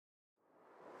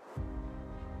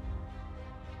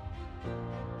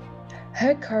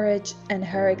Her courage and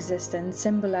her existence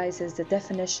symbolizes the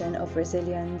definition of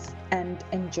resilience and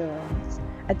endurance.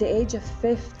 At the age of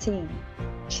 15,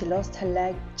 she lost her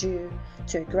leg due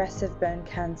to aggressive bone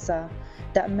cancer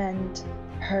that meant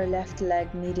her left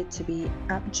leg needed to be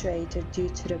amputated due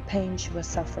to the pain she was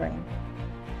suffering.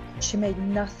 She made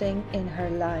nothing in her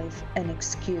life an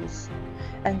excuse,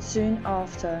 and soon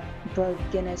after broke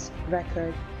Guinness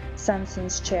record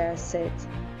Samson's chair sit,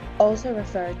 also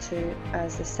referred to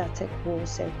as the static wall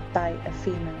sit by a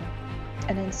female,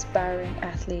 an inspiring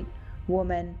athlete,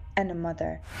 woman, and a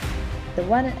mother. The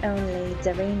one and only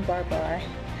Dareen Barbar.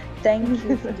 Thank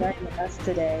you for joining us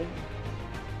today.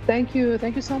 Thank you.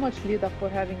 Thank you so much, Lida, for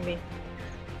having me.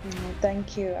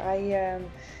 Thank you.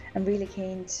 I'm really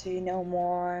keen to know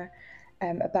more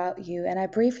about you, and I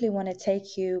briefly want to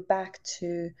take you back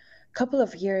to a couple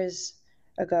of years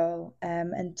ago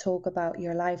and talk about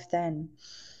your life then.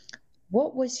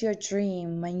 What was your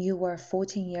dream when you were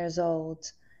 14 years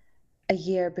old, a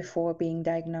year before being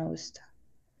diagnosed?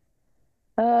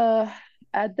 Uh,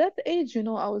 at that age,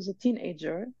 I was a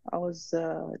teenager. I was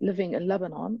living in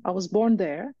Lebanon. I was born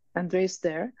there and raised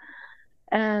there.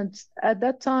 And at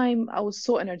that time, I was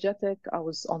so energetic. I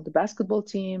was on the basketball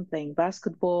team, playing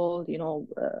basketball,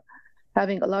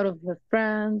 having a lot of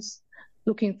friends,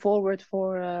 looking forward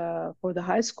for the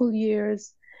high school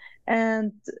years.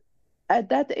 And at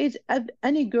that age,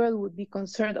 any girl would be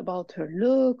concerned about her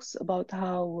looks, about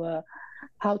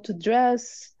how to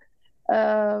dress.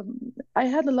 I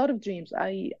had a lot of dreams.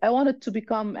 I wanted to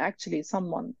become actually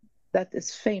someone that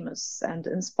is famous and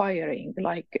inspiring,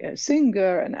 like a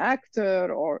singer, an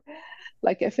actor, or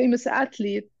like a famous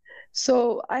athlete.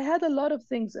 So I had a lot of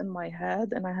things in my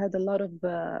head, and I had a lot of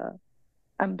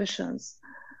ambitions.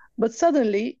 But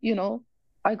suddenly,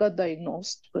 I got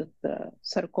diagnosed with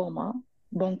sarcoma,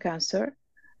 bone cancer,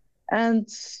 and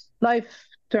life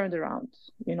turned around.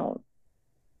 You know,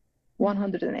 Mm,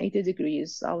 180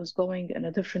 degrees. I was going in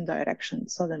a different direction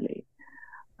suddenly,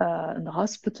 in the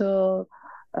hospital,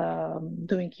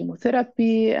 doing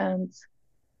chemotherapy. And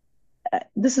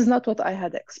this is not what I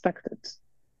had expected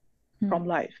mm, from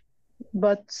life.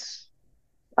 But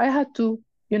I had to,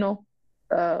 you know,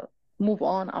 uh, move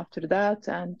on after that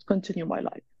and continue my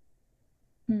life.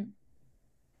 mm.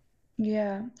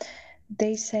 Yeah,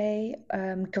 they say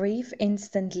grief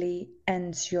instantly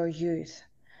ends your youth.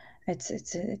 It's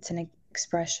an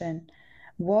expression.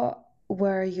 What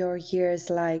were your years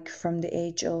like from the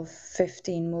age of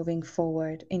 15 moving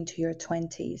forward into your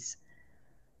 20s?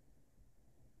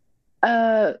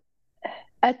 Uh,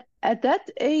 at that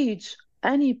age,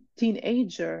 any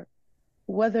teenager,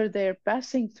 whether they're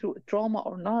passing through trauma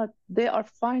or not, they are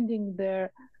finding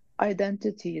their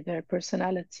identity, their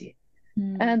personality.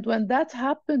 Mm, And when that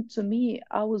happened to me,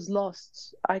 I was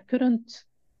lost. I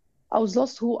was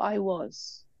lost who I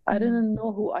was. I mm, didn't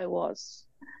know who I was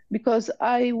because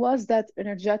I was that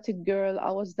energetic girl.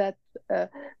 I was that uh,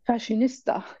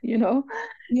 fashionista, you know.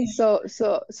 yeah. So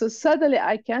suddenly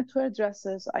I can't wear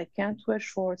dresses. I can't wear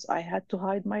shorts. I had to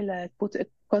hide my leg, put a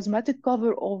cosmetic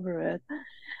cover over it,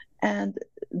 and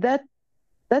that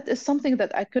that is something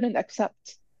that I couldn't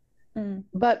accept. Mm,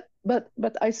 But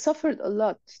I suffered a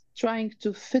lot trying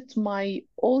to fit my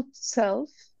old self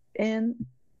in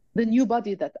the new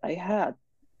body that I had.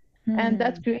 And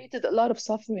that mm, created a lot of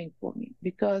suffering for me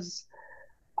because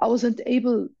I wasn't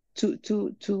able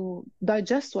to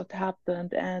digest what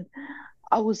happened, and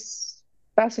I was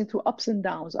passing through ups and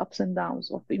downs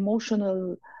of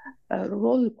emotional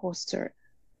roller coaster.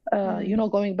 mm,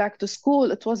 Going back to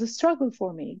school, it was a struggle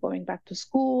for me going back to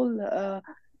school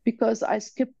because I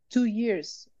skipped 2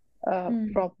 years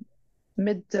mm, from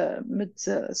mid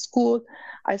school.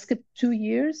 I skipped 2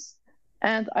 years,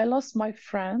 and I lost my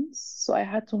friends, so I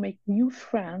had to make new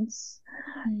friends,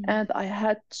 mm, and I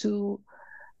had to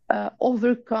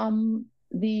overcome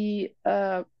the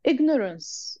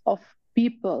ignorance of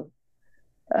people.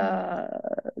 mm, Uh,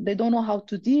 they don't know how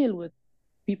to deal with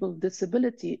people with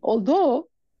disability. Although,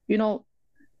 you know,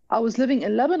 I was living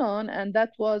in Lebanon, and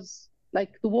that was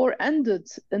like the war ended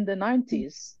in the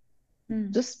 90s,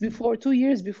 mm, just before 2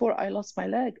 years before I lost my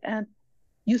leg. And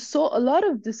you saw a lot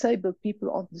of disabled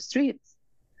people on the streets.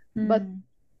 But mm,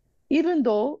 even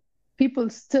though people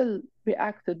still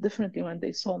reacted differently when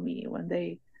they saw me, when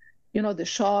the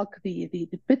shock, the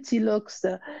pity looks,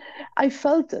 I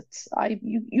felt it.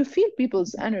 You feel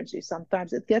people's energy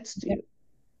sometimes. It gets to yeah, you.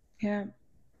 yeah,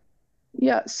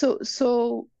 Yeah,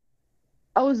 so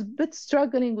I was a bit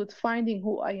struggling with finding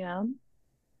who I am.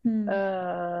 mm,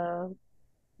 Uh,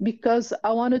 because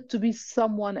I wanted to be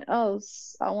someone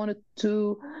else. I wanted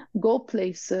to go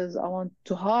places. I wanted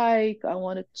to hike. I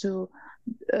wanted to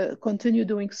continue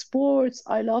doing sports.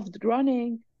 I loved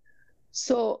running.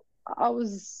 So I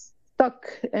was stuck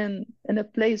in a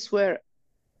place where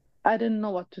I didn't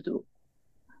know what to do.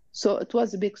 So it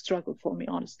was a big struggle for me,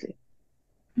 honestly.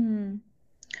 Hmm.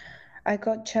 I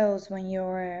got chills when you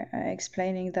were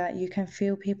explaining that you can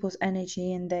feel people's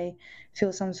energy and they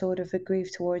feel some sort of a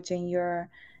grief towards you, and you're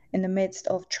in the midst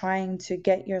of trying to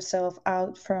get yourself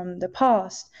out from the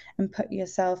past and put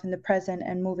yourself in the present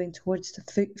and moving towards the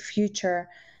future,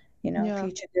 Yeah,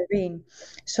 future Doreen.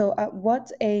 So, at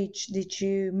what age did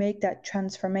you make that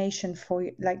transformation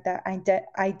like that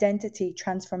identity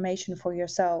transformation for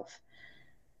yourself?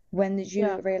 When did you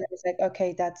yeah, realize, like,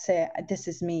 okay, that's it, this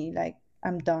is me, like,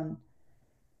 I'm done?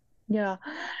 yeah.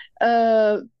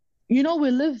 Uh,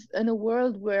 we live in a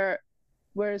world where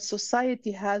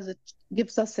society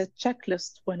gives us a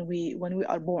checklist when we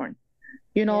are born.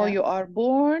 Yeah. You are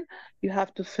born, you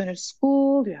have to finish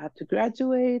school, you have to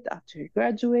graduate. After you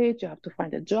graduate, you have to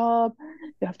find a job,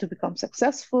 you have to become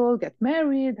successful, get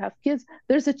married, have kids.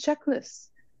 There's a checklist.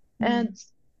 And Mm,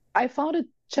 I found it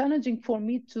challenging for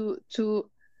me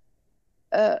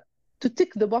uh, to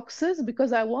tick the boxes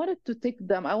because I wanted to tick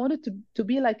them. I wanted to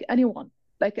be like anyone,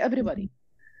 like mm, everybody.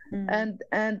 mm,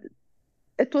 And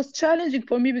it was challenging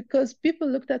for me because people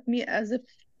looked at me as if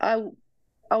I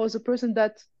I was a person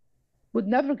that would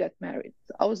never get married.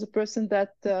 I was a person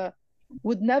that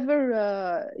would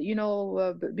never,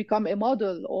 become a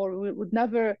model or would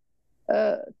never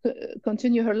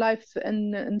continue her life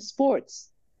in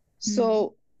sports. mm,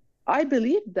 So I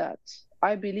believed that.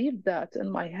 I believed that in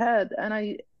my head,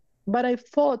 but I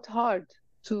fought hard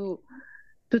to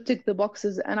to tick the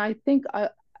boxes, and I think I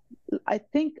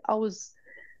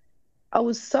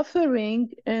was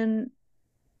suffering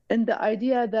in the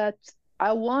idea that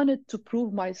I wanted to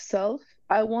prove myself.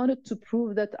 I wanted to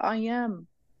prove that I am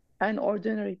an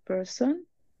ordinary person.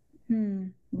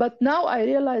 mm, But now I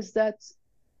realize that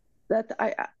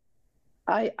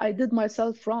I did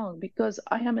myself wrong because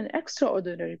I am an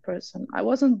extraordinary person. I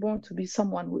wasn't born to be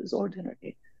someone who is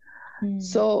ordinary.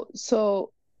 mm,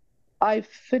 So I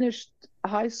finished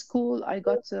high school. I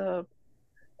got a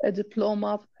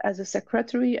diploma as a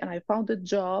secretary, and I found a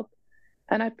job,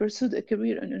 and I pursued a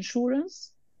career in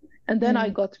insurance. And then I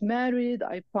mm, got married.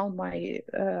 I fell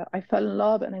in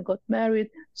love and I got married.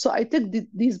 So I ticked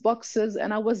these boxes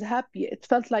and I was happy. It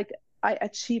felt like I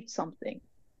achieved something.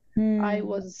 I mm.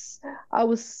 was, I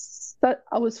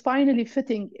was finally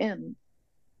fitting in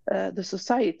the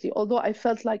society, although I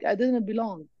felt like I didn't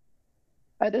belong.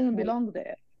 I didn't Right. belong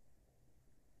there.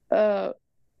 Uh,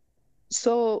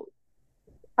 so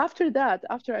after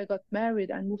I got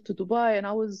married, I moved to Dubai and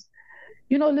I was,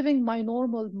 living my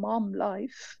normal mom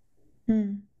life.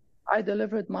 Mm, I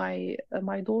delivered my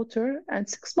daughter, and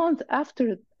 6 months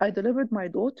after I delivered my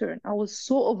daughter, I was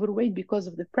so overweight because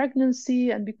of the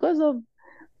pregnancy and because of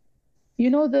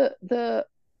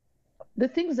the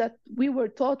things that we were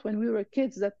taught when we were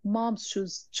kids, that moms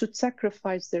should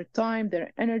sacrifice their time,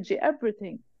 their energy,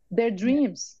 everything, their yeah,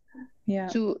 dreams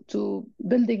yeah. to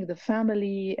building the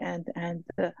family and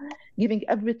giving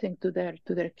everything to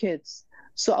their kids.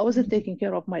 So I wasn't Mm, taking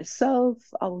care of myself.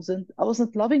 I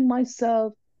wasn't loving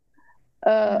myself.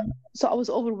 Uh, mm, so I was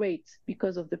overweight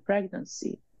because of the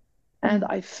pregnancy, and mm.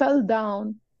 I fell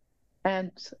down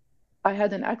and I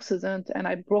had an accident and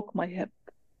I broke my hip.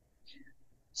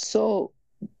 So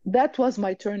that was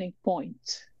my turning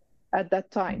point at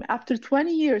that time. After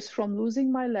 20 years from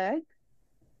losing my leg,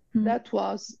 Mm. that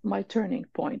was my turning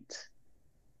point.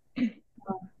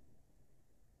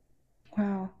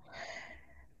 Wow.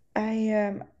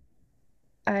 I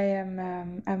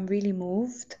I'm really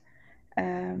moved.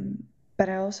 But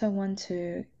I also want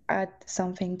to add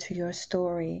something to your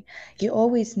story. You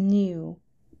always knew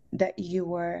that you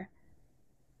were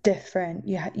different.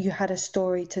 You had a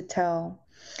story to tell.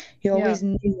 You Yeah, always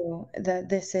knew that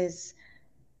this is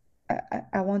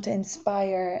I want to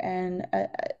inspire, and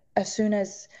as soon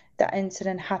as that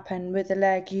incident happened with the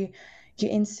leg, you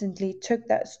instantly took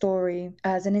that story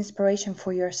as an inspiration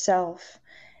for yourself,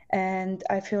 and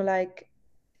I feel like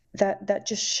that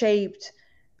just shaped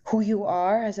who you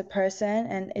are as a person,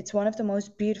 and it's one of the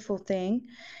most beautiful thing.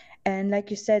 And like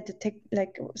you said,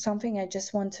 like something I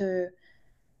just want to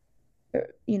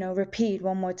repeat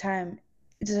one more time.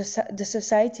 The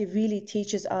society really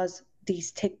teaches us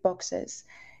these tick boxes,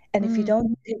 and if you mm,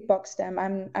 don't tick box them,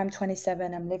 I'm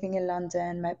 27, I'm living in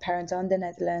London, my parents are in the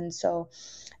Netherlands, so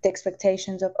the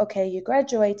expectations of, okay, you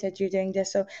graduated, you're doing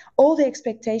this, so all the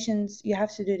expectations, you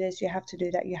have to do this, you have to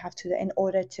do that, you have to do that in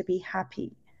order to be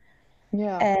happy.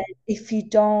 yeah, And if you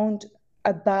don't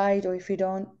abide, or if you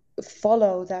don't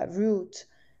follow that route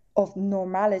of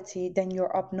normality, then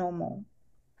you're abnormal.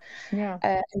 Yeah.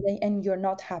 and you're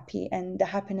not happy, and the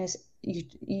happiness,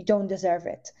 you don't deserve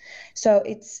it. So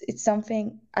it's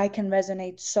something I can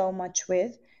resonate so much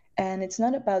with, and it's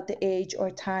not about the age or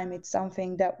time. It's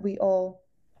something that we all,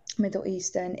 Middle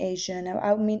Eastern, Asian,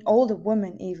 I mean all the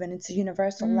women, even, it's a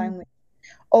universal Mm, language.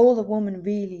 All the women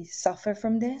really suffer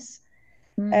from this.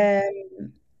 mm.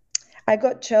 um I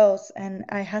got chills, and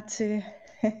I had to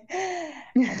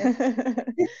I know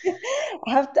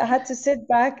I had to sit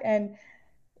back and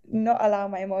not allow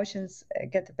my emotions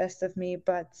get the best of me,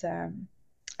 but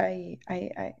I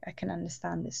can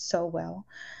understand this so well.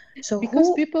 So Because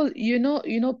who? people,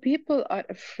 people are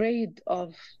afraid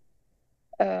of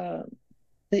uh,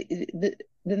 the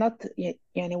not,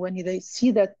 when they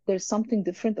see that there's something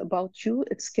different about you,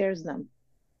 it scares them.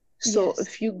 So Yes,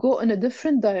 if you go in a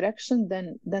different direction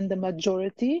than the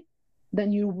majority,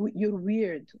 then you're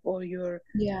weird, or you're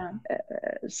yeah,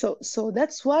 so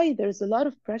that's why there's a lot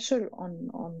of pressure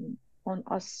on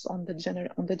us, on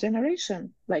the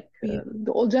generation, like yeah,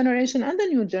 the old generation and the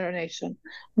new generation.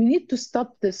 We need to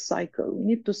stop this cycle. We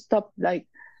need to stop, like,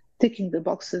 ticking the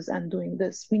boxes and doing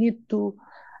this. We need to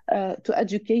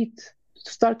educate,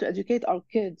 to start to educate our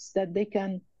kids that they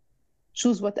can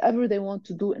choose whatever they want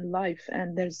to do in life,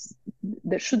 and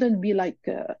there shouldn't be like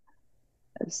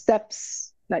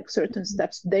steps, like certain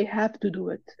steps. They have to do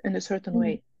it in a certain mm.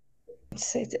 way.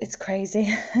 It's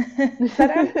crazy,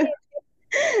 but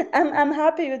I'm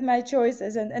happy with my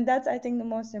choices, and that's, I think, the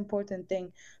most important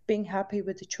thing, being happy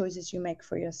with the choices you make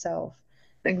for yourself.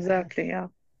 Uh, Exactly, yeah.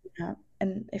 yeah.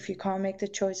 And if you can't make the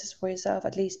choices for yourself,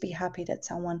 at least be happy that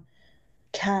someone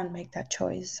can make that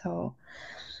choice. So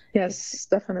it's, Yes,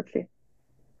 definitely.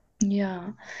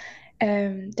 yeah.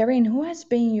 Dareen, who has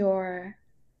been your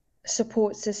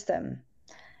support system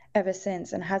ever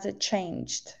since, and has it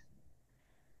changed?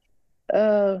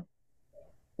 Uh,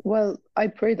 well, I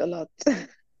prayed a lot.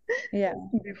 Yeah.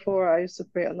 Before, I used to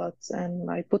pray a lot, and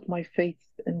I put my faith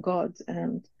in God,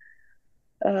 and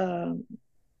um,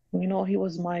 he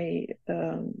was my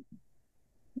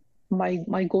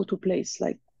go-to place.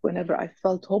 Like, whenever I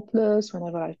felt hopeless,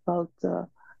 whenever I felt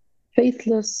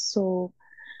faithless. So,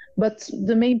 but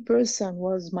the main person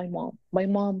was my mom. My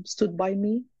mom stood by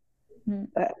me Mm,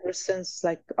 ever since,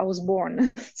 like, I was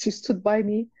born. She stood by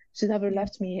me. She never yeah.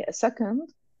 left me a second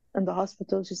in the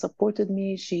hospital. She supported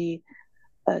me. She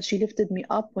lifted me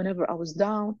up whenever I was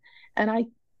down, and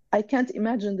I can't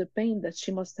imagine the pain that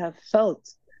she must have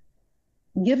felt,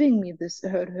 giving me this,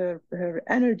 her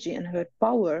energy and her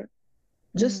power,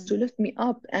 just Mm, to lift me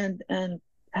up, and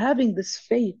having this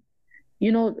faith.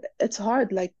 It's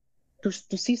hard, like, to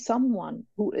see someone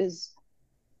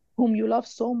whom you love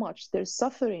so much, they're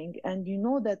suffering, and you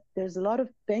know that there's a lot of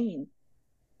pain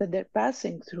that they're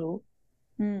passing through,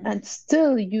 mm, and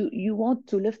still you want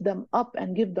to lift them up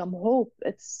and give them hope.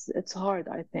 It's hard,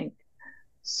 I think.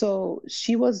 So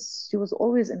she was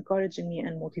always encouraging me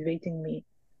and motivating me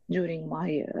during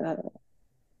my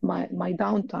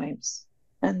down times,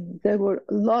 and there were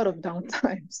a lot of down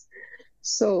times.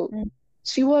 So mm,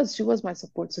 she was my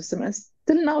support system, and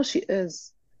still now she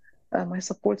is my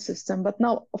support system. But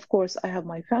now, of course, I have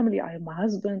my family, I have my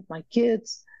husband, my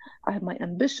kids, I have my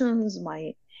ambitions,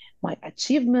 my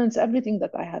achievements, everything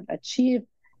that I have achieved.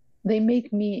 They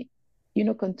make me,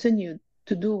 continue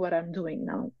to do what I'm doing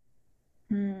now.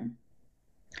 mm.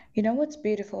 You know what's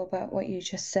beautiful about what you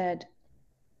just said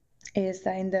is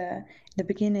that in the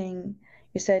beginning,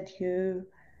 you said you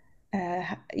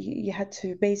had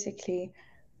to basically,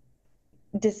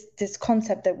 this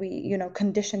concept that we,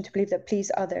 conditioned to believe, that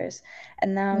please others,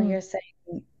 and now Mm, you're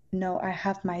saying, no, I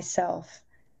have myself,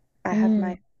 I have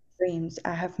my mm, dreams,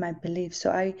 I have my beliefs.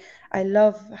 So I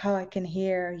love how I can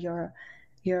hear your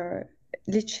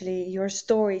literally your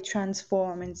story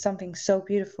transform in something so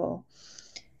beautiful.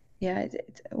 Yeah,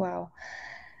 wow.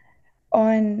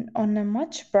 On a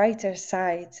much brighter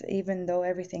side, even though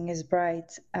everything is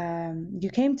bright, you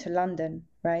came to London,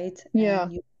 right? yeah.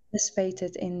 And you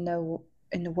participated in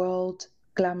the world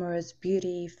glamorous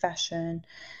beauty, fashion,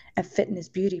 and fitness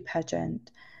beauty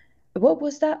pageant. What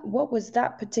was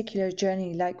that particular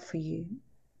journey like for you?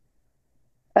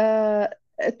 Uh,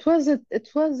 it was a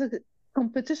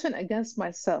competition against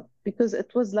myself, because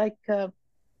it was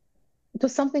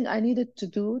something I needed to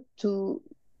do to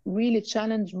really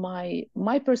challenge my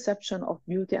perception of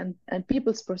beauty, and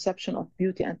people's perception of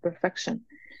beauty and perfection. Mm,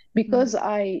 Because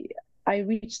I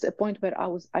reached a point where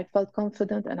I felt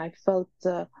confident, and I felt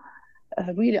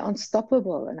really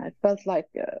unstoppable, and I felt like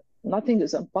nothing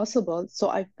is impossible. So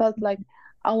I felt like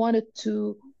I wanted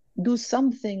to do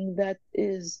something that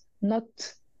is not,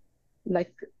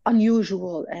 like,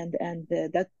 unusual, and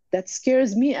that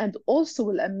scares me, and also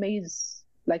will amaze,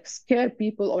 like scare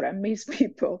people or amaze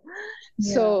people.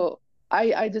 Yeah. So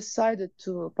I decided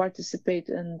to participate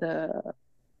in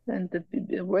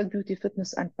the World Beauty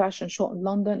Fitness and Fashion Show in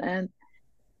London, and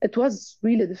it was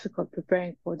really difficult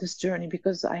preparing for this journey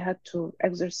because I had to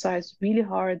exercise really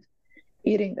hard,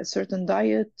 eating a certain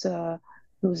diet,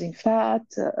 losing fat.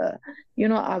 You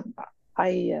know,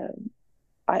 I,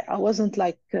 uh, I wasn't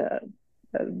like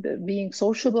being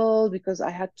sociable because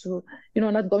I had to,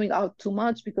 not going out too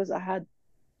much because I had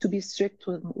to be strict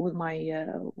with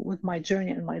my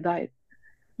journey and my diet.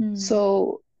 Mm.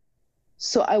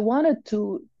 So I wanted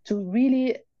to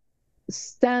really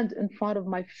stand in front of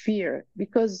my fear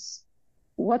because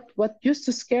what used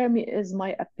to scare me is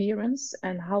my appearance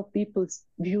and how people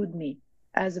viewed me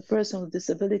as a person with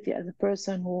disability, as a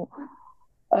person who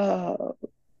uh,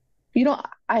 you know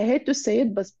I hate to say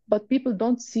it, but people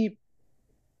don't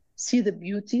see the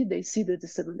beauty, they see the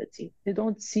disability. They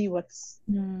don't see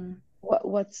Mm.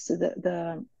 what's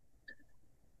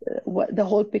what the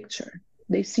whole picture.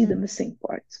 They see the Mm. missing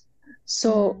part.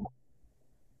 So Mm.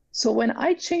 when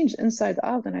I changed inside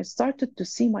out and I started to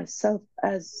see myself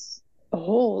as a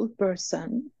whole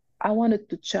person, I wanted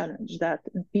to challenge that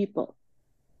in people.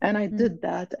 And I Mm. did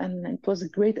that. And it was a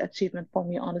great achievement for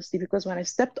me, honestly, because when I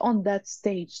stepped on that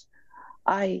stage,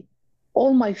 I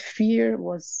all my fear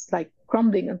was like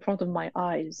crumbling in front of my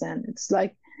eyes. And it's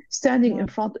like standing Wow. in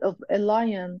front of a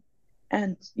lion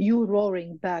and you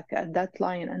roaring back at that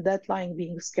lion and that lion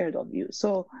being scared of you.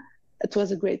 So it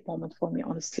was a great moment for me,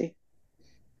 honestly.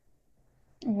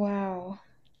 Wow.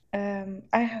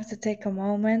 I have to take a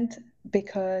moment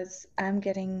because I'm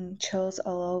getting chills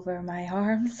all over my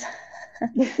arms.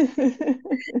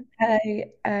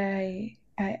 I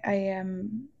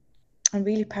am I'm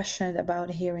really passionate about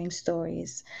hearing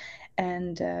stories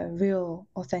and real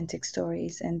authentic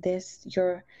stories. And this,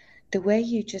 the way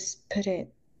you just put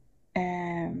it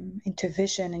into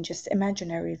vision and just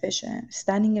imaginary vision,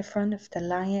 standing in front of the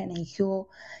lion and you're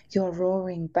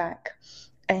roaring back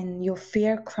and your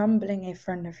fear crumbling in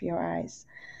front of your eyes.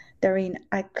 Dareen,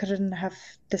 I couldn't have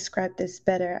described this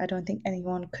better. I don't think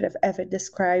anyone could have ever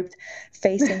described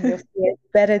facing your fear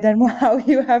better than how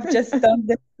you have just done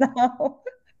this now.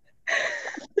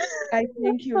 I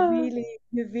think you really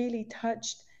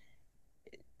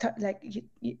like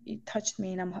you touched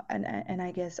me, and and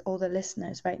I guess all the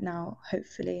listeners right now,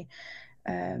 hopefully,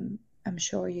 I'm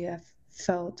sure you have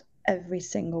felt every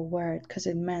single word because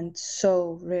it meant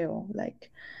so real.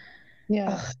 Like, Yeah.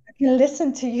 oh, I can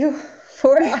listen to you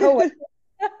for hours.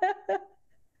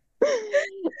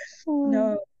 Mm,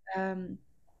 No, um,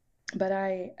 but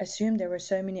I assume there were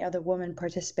so many other women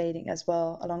participating as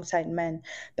well alongside men.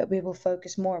 But we will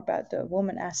focus more about the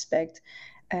woman aspect.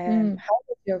 mm, How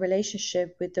was your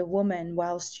relationship with the woman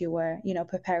whilst you were,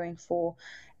 preparing for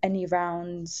any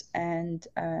rounds and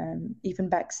even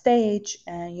backstage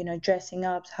and dressing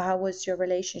up? How was your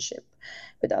relationship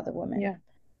with other women? yeah.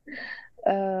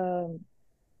 Um,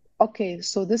 okay,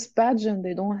 so this pageant,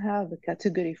 they don't have a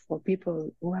category for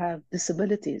people who have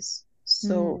disabilities.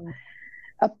 So Mm,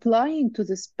 applying to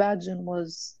this pageant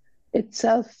was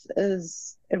itself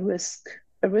is a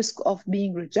risk of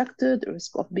being rejected, a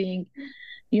risk of being,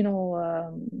 you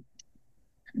know,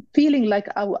 feeling like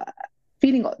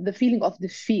feeling the feeling of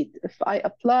defeat. If I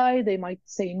apply, they might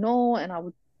say no, and I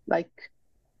would like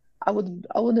I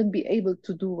wouldn't be able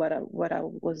to do what I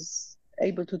was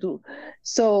able to do.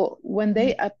 So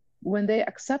mm, when they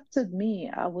accepted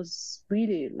me, I was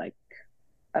really like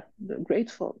uh,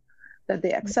 grateful that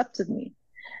they accepted me.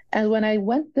 And when I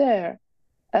went there,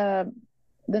 um,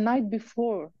 the night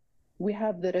before, we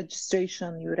have the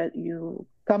registration. You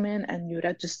come in and you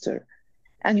register,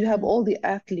 and you have mm, all the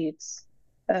athletes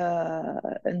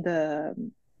in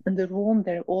the room.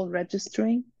 They're all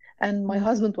registering, and my mm.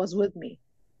 husband was with me,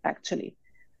 actually.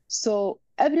 So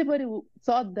everybody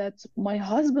thought that my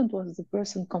husband was the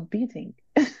person competing.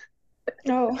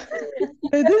 Oh,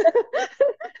 They didn't,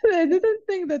 they didn't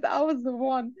think that I was the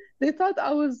one. They thought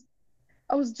I was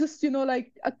just,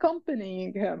 like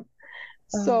accompanying him.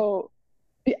 oh, So,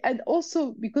 and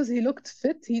also because he looked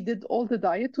fit, he did all the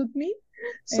diet with me.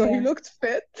 So he yeah. looked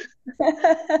fit.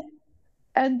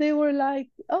 And they were like,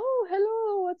 "Oh,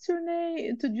 hello, what's your name?"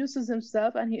 Introduces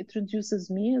himself, and he introduces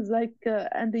me. It's like,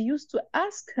 and they used to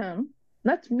ask him,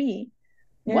 not me,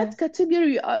 Yeah.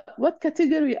 what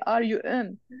category are you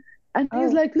in? And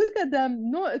he's Oh. like, "Look at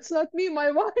them. No, it's not me.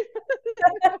 My wife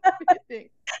is competing."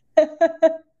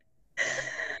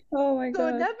 Oh my So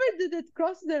God. never did it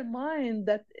cross their mind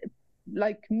that,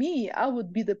 like me, I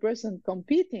would be the person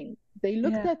competing. They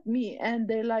looked Yeah. at me and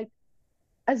they're like,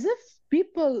 as if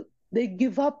people they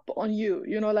give up on you,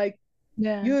 like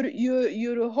Yeah.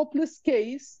 You're a hopeless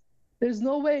case. There's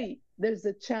no way there's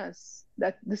a chance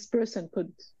that this person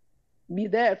could be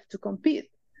there to compete.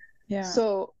 Yeah.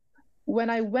 So when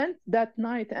I went that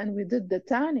night and we did the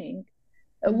tanning,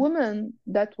 a Mm. woman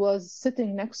that was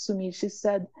sitting next to me, she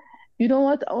said, "You know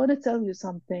what? I want to tell you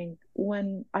something.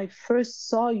 When I first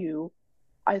saw you,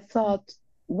 I thought,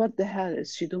 what the hell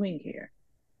is she doing here?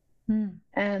 Mm.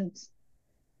 And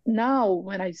now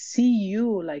when I see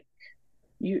you, like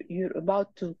you're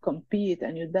about to compete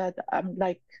and you're that, I'm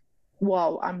like,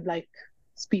 wow, I'm like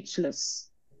speechless.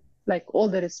 Like all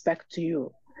the respect to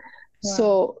you."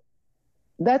 Wow. So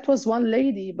that was one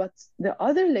lady, but the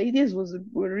other ladies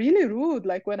were really rude.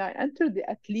 Like when I entered the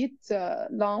athlete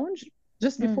lounge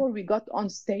just Mm. before we got on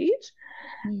stage,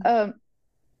 Mm. um,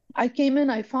 I came in,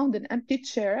 I found an empty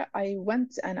chair, I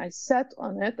went and I sat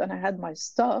on it and I had my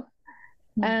stuff,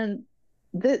 Mm. and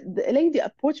the lady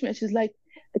approached me and she's like,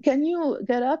 "Can you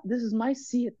get up? This is my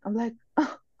seat." I'm like,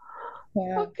 "Oh,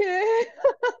 Wow. okay."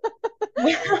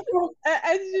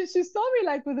 And she saw me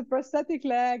like with a prosthetic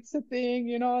leg sitting,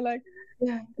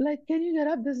 Yeah. like, "Can you get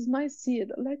up? This is my seat."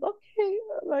 I'm like, okay.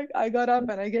 Like I got up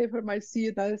and I gave her my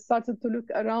seat. I started to look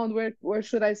around, where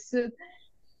should I sit?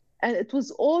 And it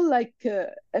was all like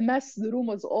a mess. The room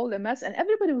was all a mess, and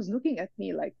everybody was looking at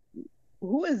me like,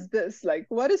 "Who is this? Like,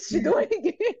 what is she Yeah. doing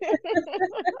here?"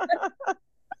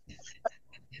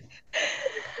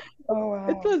 Oh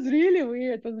It wow. was really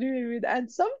weird. It was really weird,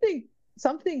 and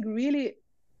something really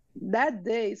that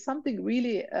day, something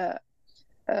really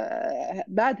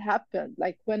bad happened.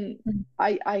 Like when Mm.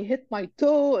 I hit my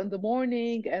toe in the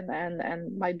morning,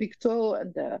 and my big toe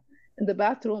in the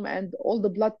bathroom, and all the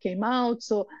blood came out.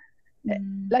 So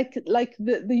Mm. like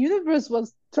the universe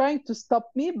was trying to stop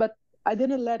me, but I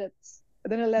didn't let it. I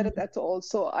didn't let it Mm. at all.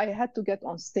 So I had to get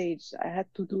on stage. I had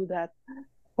to do that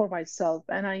for myself,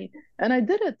 and I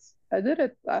did it. I did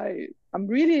it. I'm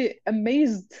really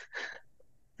amazed.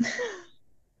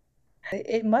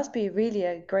 It must be really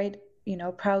a great,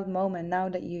 proud moment now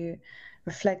that you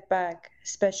reflect back,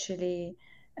 especially.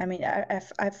 I mean,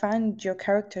 I find your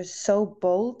character so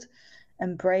bold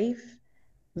and brave.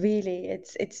 Really,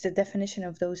 it's the definition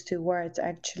of those two words,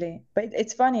 actually. But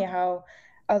it's funny how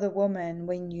other women,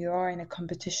 when you are in a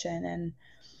competition and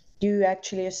you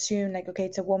actually assume like, okay,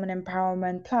 it's a woman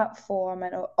empowerment platform,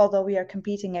 and although we are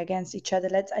competing against each other,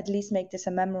 let's at least make this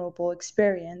a memorable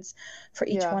experience for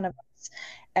each Yeah, one of us.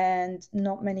 And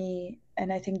not many,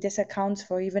 and I think this accounts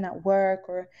for even at work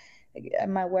or at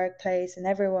my workplace and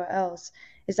everywhere else,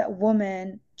 is that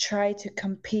women try to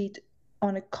compete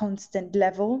on a constant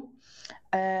level,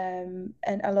 and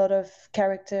a lot of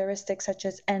characteristics such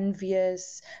as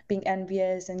being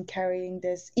envious and carrying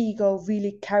this ego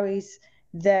really carries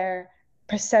their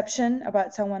perception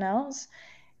about someone else.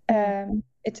 mm,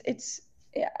 It's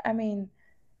yeah, I mean,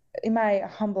 in my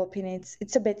humble opinion,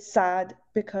 it's a bit sad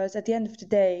because at the end of the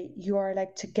day, you are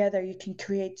like together. You can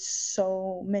create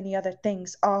so many other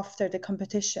things after the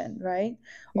competition, right?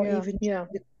 Or yeah, even yeah, during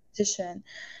the competition.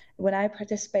 When I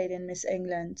participated in Miss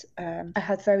England, I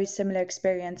had very similar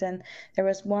experience, and there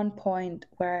was one point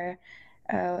where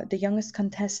the youngest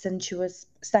contestant, she was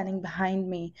standing behind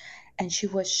me, and she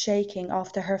was shaking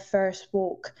after her first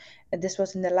walk. And this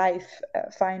was in the live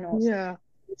finals. yeah.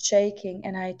 Shaking,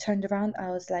 and I turned around.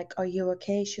 I was like, "Are you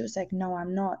okay?" She was like, "No,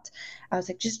 I'm not." I was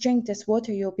like, "Just drink this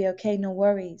water. You'll be okay. No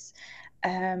worries."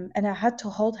 And I had to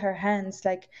hold her hands.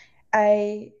 Like,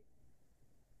 I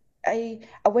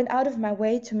I went out of my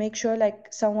way to make sure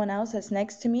like someone else that's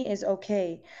next to me is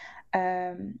okay.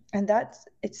 And that's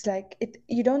it's like it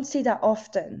you don't see that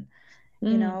often,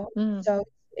 you Mm, know. mm. So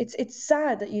it's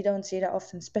sad that you don't see that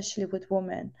often, especially with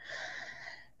women.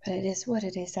 But it is what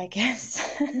it is, I guess.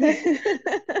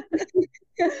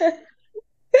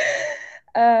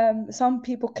 Some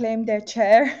people claim their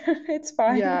chair. It's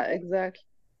Yeah, fine. exactly.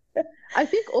 I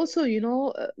think also,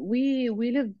 we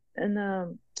live in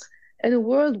a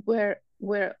world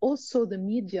where also the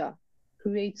media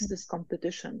creates this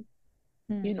competition.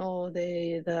 Mm,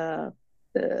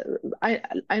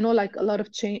 I know like a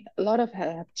lot of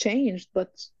have changed,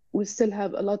 but we still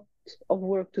have a lot of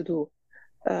work to do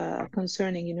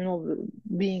concerning,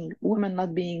 being women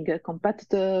not being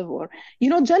competitive, or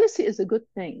jealousy is a good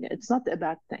thing. It's not a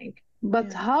bad thing,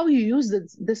 but yeah. how you use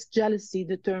this jealousy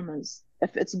determines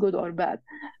if it's good or bad.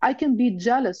 I can be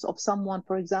jealous of someone,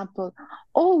 for example.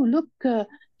 Oh, look,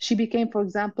 she became, for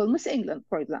example, Miss England,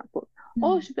 for example.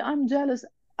 Oh, Mm, I'm jealous.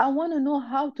 I want to know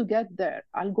how to get there.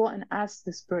 I'll go and ask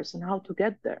this person how to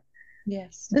get there.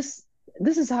 yes.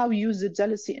 This is how you use the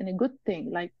jealousy in a good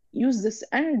thing. Like use this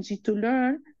energy to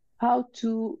learn how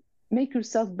to make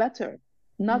yourself better,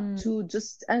 not Mm, to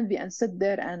just envy and sit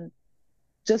there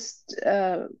just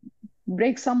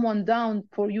break someone down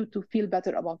for you to feel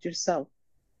better about yourself.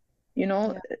 You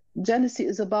know, Yeah. jealousy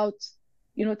is about,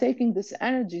 taking this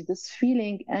energy, this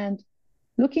feeling, and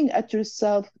looking at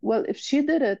yourself. Well, if she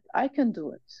did it, I can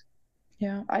do it.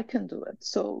 Yeah. I can do it.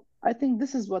 So I think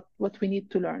this is what we need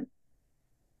to learn.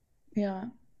 Yeah.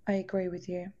 I agree with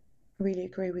you. Really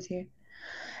agree with you.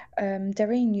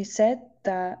 Dareen, you said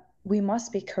that we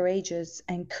must be courageous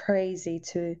and crazy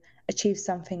to achieve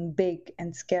something big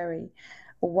and scary.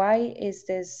 Why is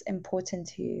this important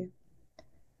to you?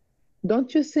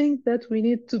 Don't you think that we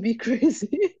need to be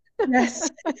crazy?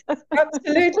 Yes,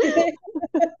 absolutely.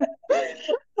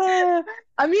 Uh,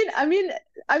 I mean, I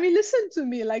mean, listen to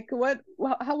me. Like what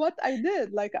I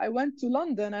did. Like I went to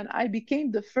London and I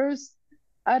became the first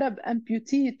Arab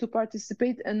amputee to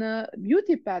participate in a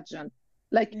beauty pageant.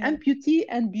 Like Yeah. amputee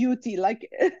and beauty, like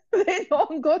they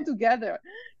don't go together.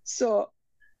 So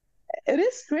it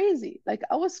is crazy. Like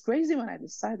I was crazy when I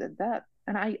decided that,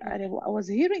 and I was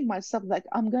hearing myself like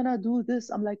I'm gonna do this.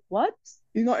 I'm like, what?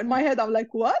 In my head, I'm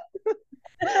like, what?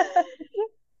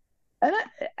 and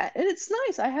and it's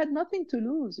nice. I had nothing to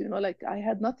lose. Like I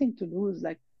had nothing to lose.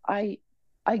 Like I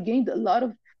gained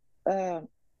uh,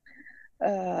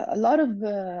 a lot of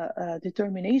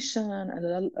determination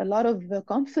and a lot of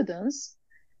confidence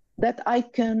that I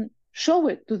can show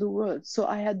it to the world. So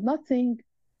I had nothing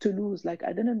to lose. Like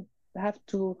I didn't have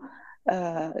to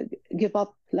uh, give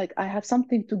up. Like I have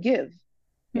something to give,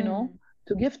 you know, Hmm.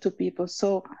 to give to people.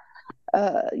 So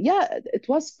yeah, it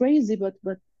was crazy, but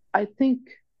I think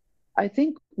I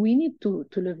think we need to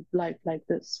live life like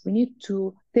this. We need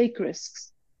to take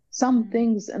risks. Some Hmm.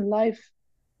 things in life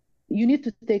you need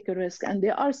to take a risk, and they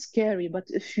are scary. But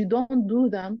if you don't do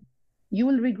them, you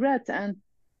will regret. And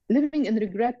living in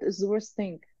regret is the worst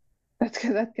thing that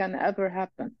can ever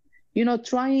happen.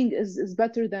 Trying is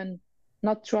better than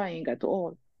not trying at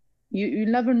all. You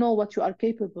never know what you are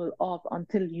capable of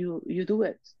until you do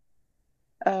it.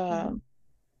 Hmm. Um,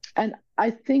 and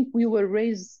I think we were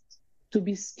raised to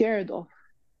be scared of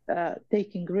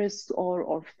taking risks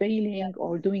or failing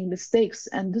or doing mistakes,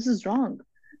 and this is wrong.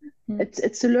 Hmm.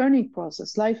 It's a learning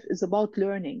process. Life is about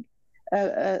learning.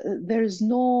 There's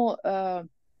no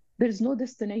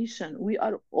destination. We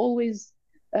are always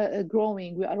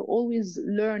growing. We are always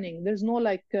learning. There's no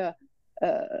like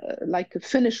a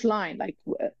finish line. Like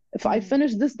if I Hmm.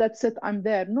 finish this, that's it. I'm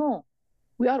there. No,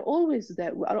 we are always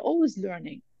there. We are always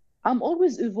learning. I'm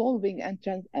always evolving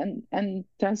and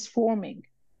transforming.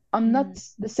 I'm Hmm. not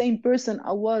the same person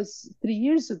I was 3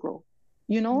 years ago.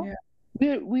 You know, Yeah.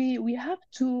 we have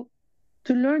to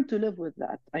learn to live with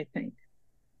that, I think.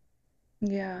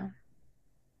 Yeah.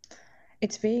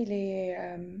 It's really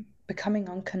becoming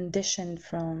unconditioned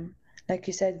from, like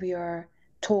you said, we are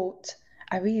taught.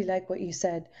 I really like what you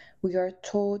said. We are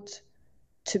taught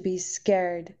to be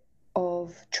scared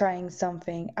of trying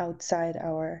something outside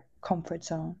our comfort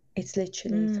zone. It's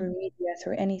literally Mm, through media,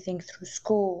 through anything, through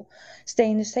school. Stay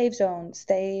in the safe zone,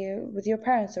 stay with your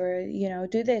parents, or,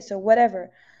 do this or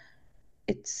whatever.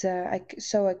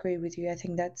 So agree with you. I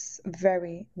think that's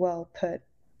very well put.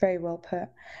 Very well put.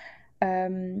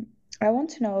 Um, I want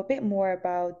to know a bit more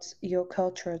about your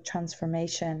cultural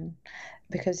transformation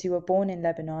because you were born in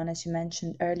Lebanon, as you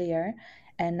mentioned earlier,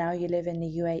 and now you live in the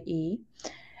UAE.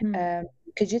 mm. Um,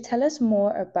 could you tell us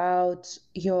more about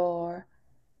your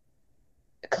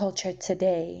culture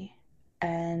today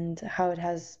and how it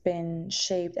has been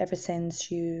shaped ever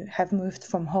since you have moved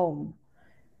from home?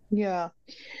 Yeah,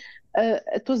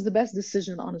 it was the best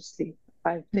decision, honestly,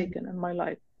 I've Mm, taken in my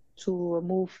life to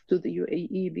move to the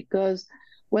UAE because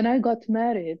when I got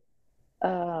married,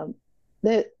 um,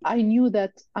 I knew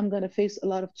that I'm going to face a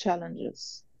lot of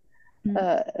challenges mm,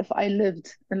 if I lived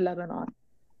in Lebanon.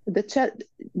 The cha-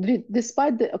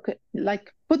 Despite the okay,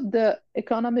 like put the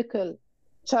economical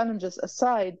challenges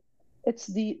aside, it's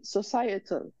the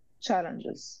societal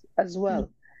challenges as mm, well.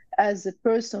 As a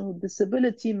person with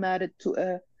disability married to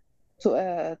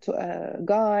a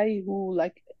guy who,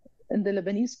 like, in the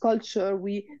Lebanese culture,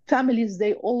 we families,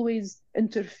 they always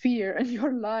interfere in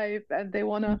your life, and they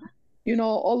want to,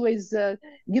 always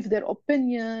give their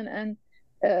opinion, and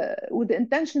with the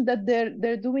intention that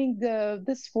they're doing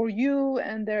this for you,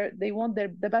 and they want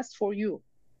the best for you.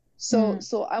 So mm,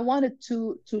 so I wanted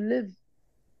to live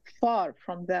far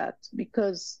from that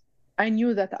because I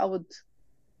knew that I would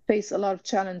face a lot of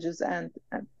challenges, and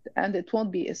it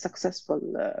won't be a successful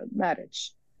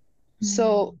marriage.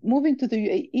 So mm, moving to the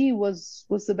UAE was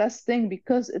the best thing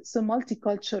because it's a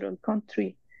multicultural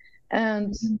country,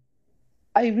 and mm,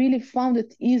 I really found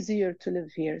it easier to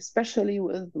live here, especially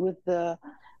with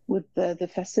the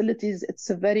facilities. It's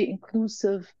a very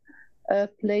inclusive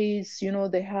place. You know,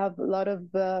 they have a lot of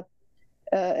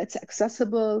it's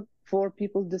accessible for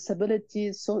people with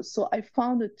disabilities. So I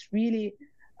found it really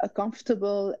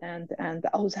comfortable, and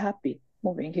I was happy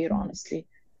moving here, Mm. honestly.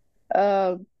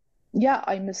 Uh, yeah,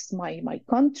 I missed my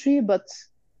country, but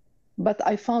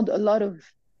I found a lot of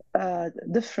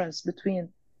difference between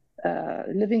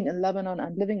living in Lebanon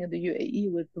and living in the UAE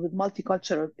with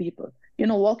multicultural people. You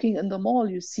know, walking in the mall,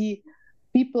 you see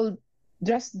people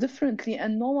dressed differently,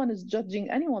 and no one is judging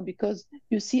anyone, because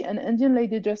you see an Indian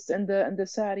lady dressed in the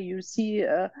sari, you see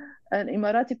an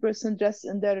Emirati person dressed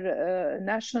in their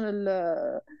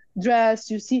national dress.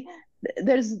 You see,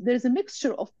 there's a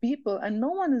mixture of people, and no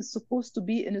one is supposed to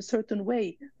be in a certain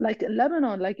way. Like in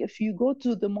Lebanon, like if you go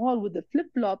to the mall with a flip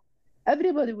flop,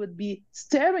 everybody would be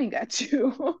staring at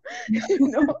you.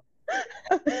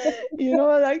 you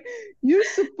know like you're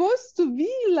supposed to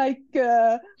be like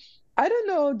I don't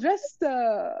know, dressed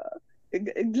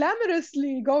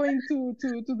glamorously going to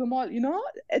the mall.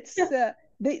 It's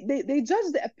they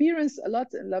judge the appearance a lot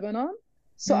in Lebanon.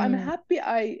 So I'm Mm. happy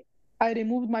I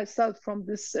removed myself from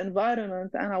this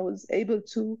environment, and I was able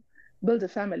to build a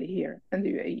family here in the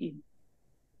UAE.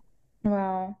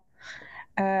 Wow.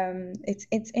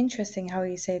 It's interesting how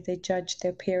you say they judge the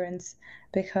appearance,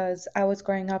 because I was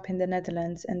growing up in the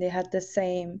Netherlands and they had the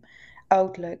same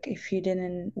outlook. If you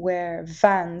didn't wear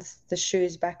Vans, the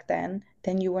shoes back then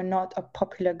you were not a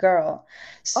popular girl.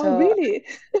 Oh, So really?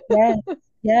 yes,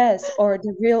 yes, or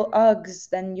the real Uggs,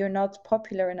 then you're not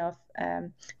popular enough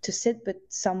to sit with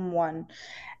someone.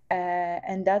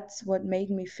 And that's what made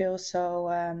me feel so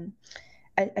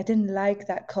I didn't like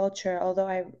that culture, although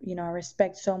I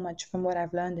respect so much from what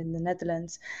I've learned in the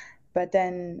Netherlands. But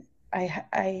then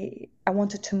I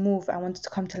wanted to move. I wanted to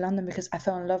come to London because I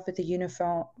fell in love with the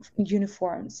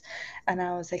uniforms, and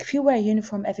I was like, if you wear a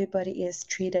uniform, everybody is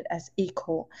treated as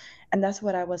equal, and that's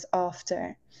what I was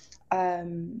after.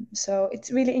 So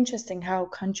it's really interesting how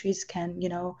countries can,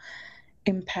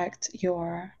 impact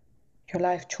your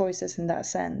life choices in that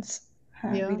sense.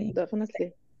 Yeah, Really,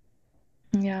 definitely.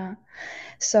 yeah.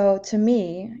 So to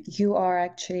me, you are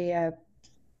actually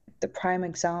the prime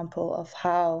example of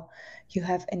how you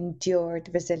have endured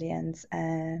resilience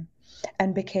and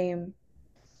became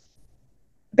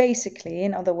basically,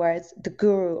 in other words, the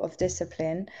guru of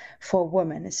discipline for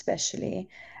women, especially.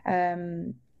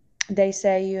 Um, they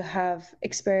say you have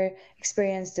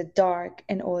experienced the dark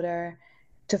in order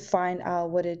to find out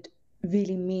what it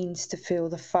really means to feel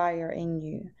the fire in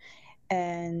you.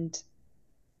 And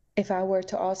if I were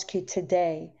to ask you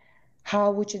today,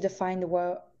 how would you define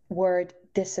the word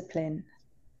discipline?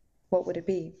 What would it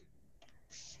be?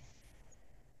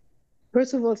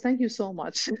 First of all, thank you so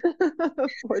much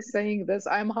for saying this.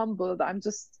 I'm humbled. I'm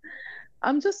just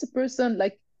a person,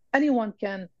 like anyone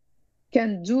can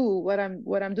do what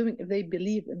I'm doing if they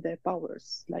believe in their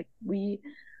powers. Like we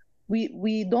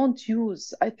don't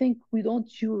use, I think we don't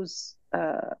use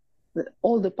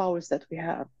all the powers that we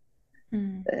have.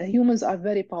 Mm, Humans are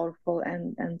very powerful,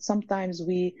 and sometimes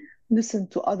we listen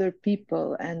to other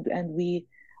people, and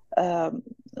um,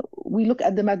 we look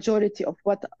at the majority of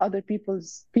what other people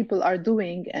are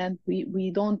doing, and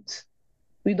we don't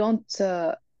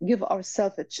give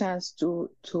ourselves a chance to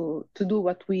do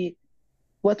what we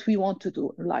want to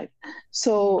do in life.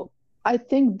 mm, So I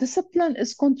think discipline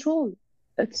is control.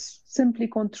 It's simply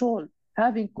control,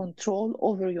 having control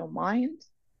over your mind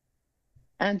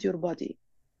and your body.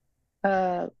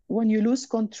 When you lose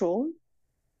control,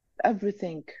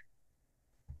 everything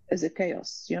is a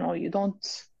chaos.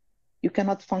 You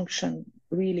cannot function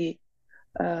really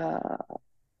uh,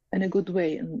 in a good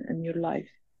way in your life.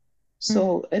 mm,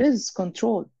 So it is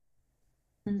control.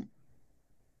 mm.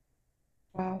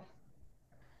 Wow.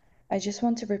 I just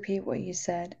want to repeat what you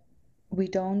said. We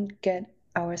don't get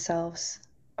ourselves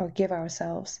or give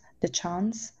ourselves the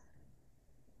chance.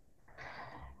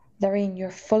 Dareen,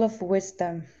 you're full of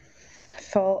wisdom,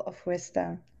 full of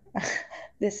wisdom.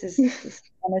 This is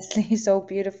honestly so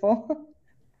beautiful.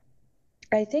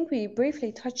 I think we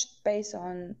briefly touched base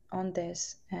on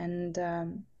this, and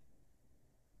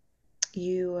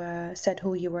you said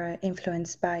who you were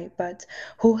influenced by, but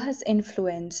who has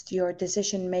influenced your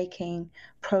decision making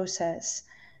process?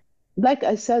 Like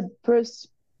I said, first,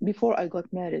 before I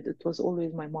got married, it was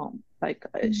always my mom. Like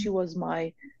she Mm. was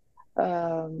my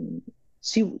um,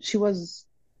 she was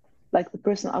like the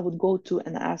person I would go to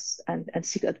and ask and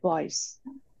seek advice.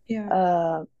 Yeah.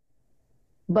 Uh,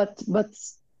 but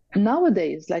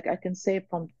nowadays, like I can say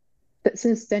from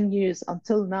since 10 years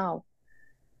until now,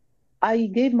 I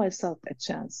gave myself a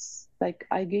chance. Like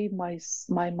I gave my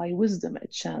wisdom a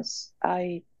chance.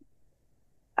 I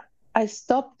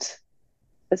stopped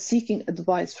seeking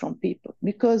advice from people,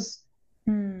 because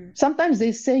Mm. sometimes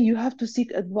they say you have to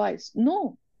seek advice.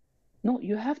 No, no,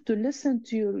 you have to listen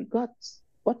to your gut,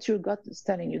 what your gut is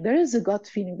telling you. There is a gut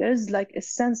feeling. There is like a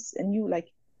sense in you, like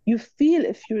you feel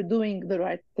if you're doing the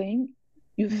right thing.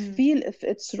 You Mm. feel if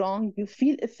it's wrong. You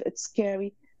feel if it's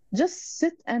scary. Just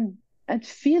sit and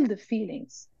feel the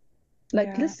feelings.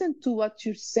 Like Yeah. listen to what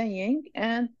you're saying,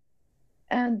 and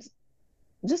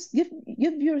just give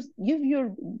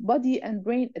your body and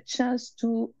brain a chance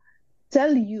to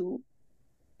tell you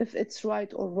if it's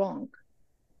right or wrong.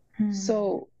 Mm.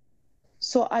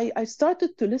 So I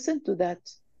started to listen to that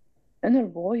inner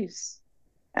voice.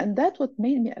 And that's what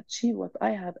made me achieve what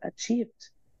I have achieved.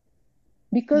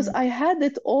 Because Mm. I had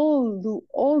it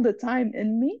all the time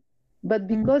in me, but Mm.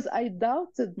 because I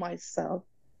doubted myself,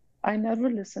 I never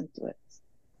listened to it.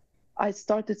 I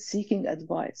started seeking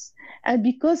advice. And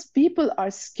because people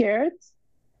are scared,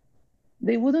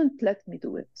 they wouldn't let me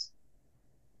do it.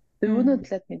 They Mm.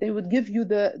 wouldn't let me. They would give you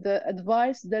the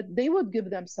advice that they would give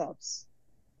themselves,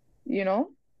 you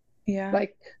know? Yeah.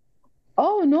 Like,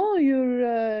 oh no,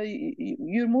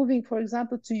 you're moving, for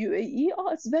example, to UAE. Oh,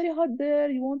 it's very hot there.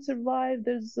 You won't survive.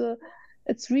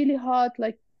 It's really hot.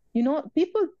 Like,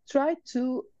 people try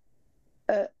to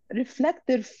reflect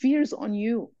their fears on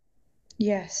you.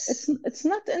 It's Yes. it's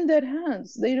not in their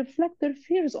hands. They reflect their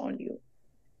fears on you,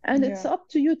 and it's Yeah. up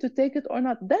to you to take it or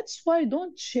not. That's why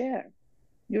don't share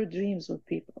your dreams with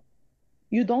people.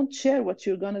 You don't share what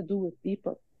you're gonna do with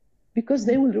people because Mm.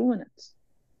 they will ruin it.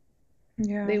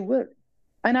 Yeah. They will,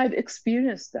 and I've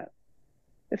experienced that.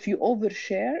 If you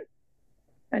overshare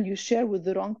and you share with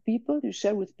the wrong people, you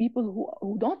share with people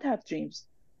who don't have dreams,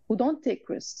 who don't take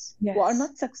risks, who are Yes.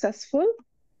 not successful,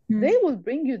 they Mm. will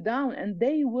bring you down and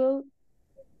they will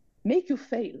make you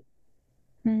fail.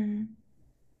 Mm.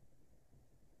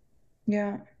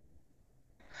 Yeah.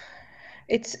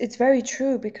 It's very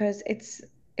true because it's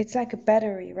like a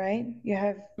battery, right? You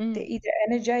have they Mm, either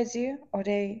energize you or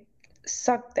they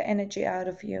suck the energy out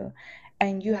of you,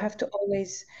 and you yeah. have to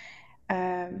always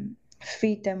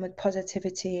feed them with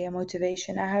positivity and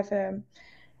motivation. I have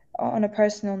on a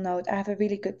personal note, I have a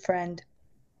really good friend,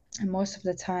 and most of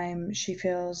the time she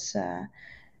feels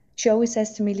she always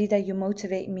says to me, Lida, you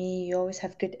motivate me. You always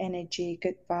have good energy,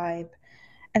 good vibe,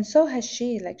 and so has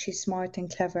she. Like she's smart and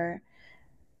clever,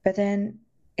 but then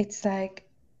it's like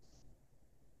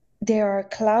they are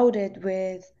clouded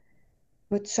with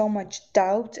so much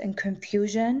doubt and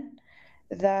confusion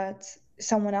that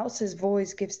someone else's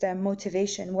voice gives them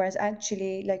motivation, whereas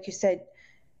actually, like you said,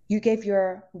 you gave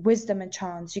your wisdom a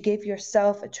chance, you gave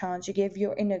yourself a chance, you gave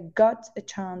your inner gut a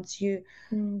chance,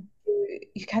 Mm,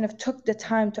 you kind of took the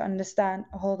time to understand,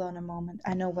 hold on a moment,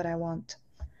 I know what I want.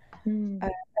 mm.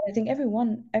 And I think every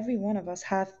one of us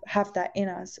have that in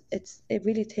us. It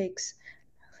really takes,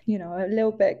 a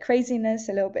little bit of craziness,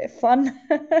 a little bit of fun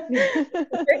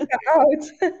to bring that out.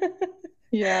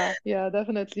 Yeah, yeah,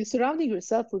 definitely. Surrounding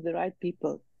yourself with the right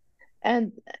people,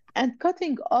 and and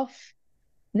cutting off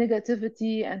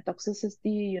negativity and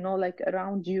toxicity, like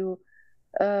around you.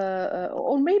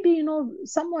 Or maybe,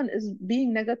 someone is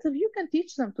being negative, you can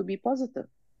teach them to be positive.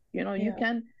 You Yeah.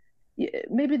 can,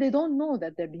 maybe they don't know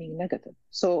that they're being negative.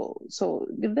 So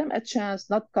give them a chance,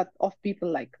 not cut off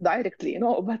people like directly,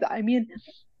 but I mean,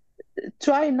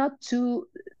 try not to,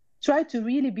 try to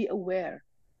really be aware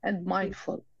and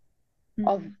mindful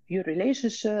of Mm. your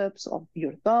relationships, of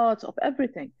your thoughts, of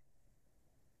everything.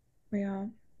 Yeah.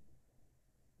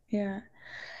 Yeah.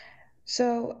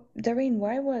 So, Dareen,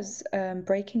 why was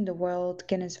breaking the world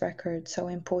Guinness record so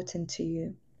important to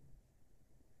you?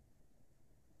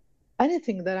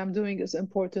 Anything that I'm doing is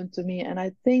important to me. And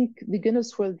I think the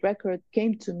Guinness World Record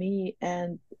came to me,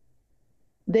 and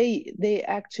they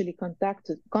actually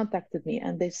contacted me,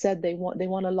 and they said they want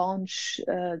to launch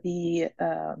the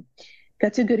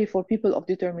category for people of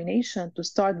determination to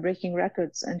start breaking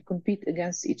records and compete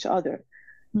against each other.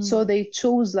 So Mm. they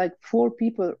chose like four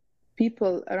people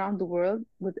around the world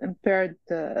with impaired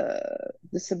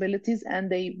disabilities, and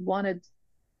they wanted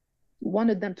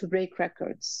them to break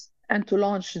records and to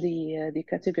launch the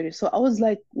category. So I was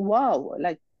like, wow,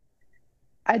 like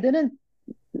I didn't,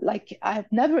 like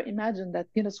I've never imagined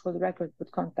that Guinness World Record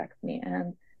would contact me.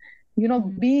 And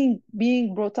Mm.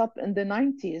 being brought up in the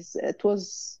 90s, it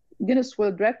was Guinness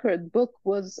World Record book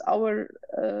was our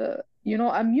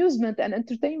amusement and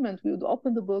entertainment. We would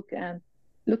open the book and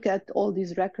look at all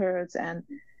these records and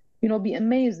be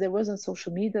amazed. There wasn't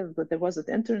social media, but there wasn't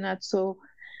internet. So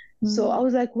I Mm.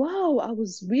 was like, wow, I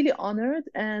was really honored.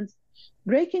 And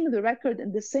breaking the record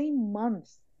in the same month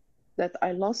that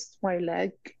I lost my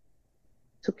leg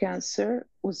to cancer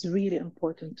was really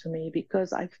important to me,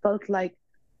 because I felt like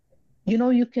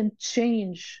you can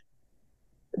change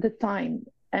the time,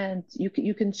 and you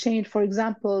can change. For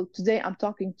example, today I'm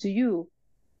talking to you.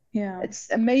 Yeah. It's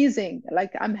amazing.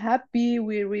 Like, I'm happy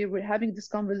we're having this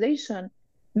conversation.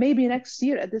 Maybe next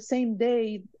year at the same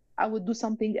day I would do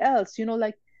something else.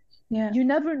 Like, Yeah. you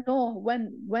never know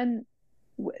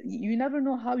you never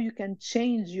know how you can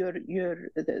change the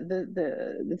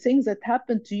things that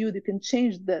happen to you. They can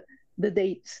change the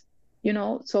date.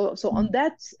 So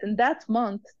Mm. in that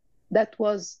month, that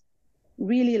was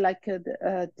really like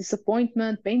a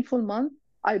disappointment, painful month.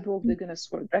 I broke the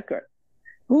Guinness World Record.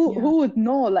 who Yeah. who would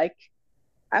know, like,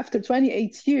 after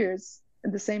 28 years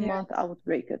in the same Yeah. month I would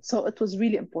break it. So it was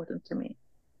really important to me.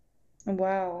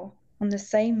 Wow. On the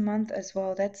same month as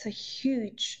well. That's a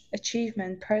huge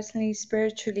achievement, personally,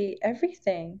 spiritually,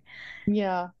 everything.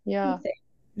 Yeah, yeah. Everything.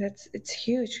 It's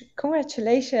huge.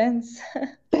 Congratulations.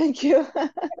 Thank you.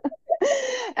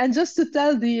 And just to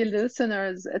tell the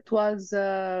listeners, it was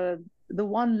the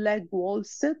one leg wall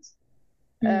sit.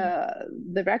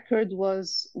 Mm, The record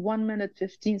was 1 minute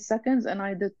 15 seconds, and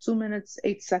I did 2 minutes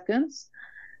 8 seconds.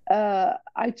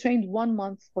 I trained 1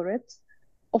 month for it.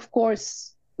 Of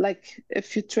course, like,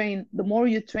 if you train, the more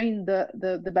you train,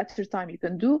 the better time you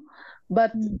can do.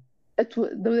 But mm.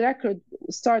 the record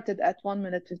started at 1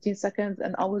 minute 15 seconds,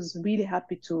 and I was really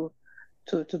happy to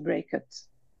break it.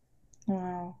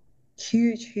 Wow.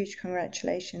 Huge, huge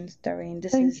congratulations, Dareen.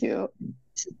 Thank you.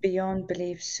 This is beyond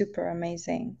belief, super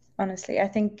amazing. Honestly, I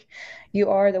think you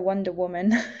are the Wonder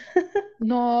Woman.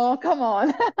 No, come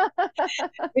on.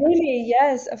 Really,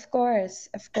 yes, of course.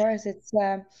 Of course,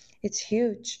 it's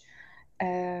huge.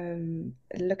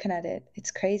 Looking at it,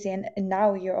 it's crazy. And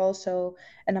now you're also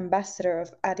an ambassador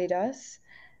of Adidas.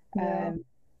 Yeah, Um,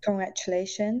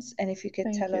 Congratulations. And if you could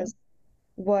thank tell you. us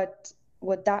what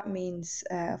what that means,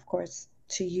 of course,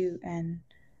 to you and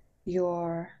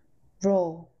your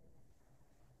role.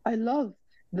 I love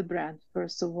the brand,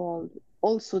 first of all.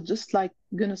 Also, just like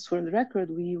Guinness World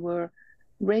Record, we were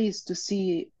raised to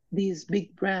see these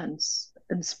big brands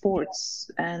in Yeah. sports,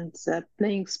 and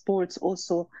playing sports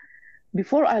also.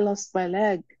 Before I lost my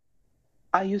leg,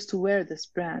 I used to wear this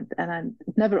brand, and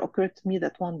it never occurred to me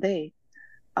that one day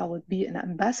I would be an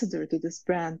ambassador to this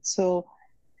brand. So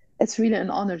it's really an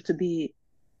honor to be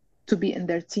in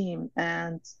their team.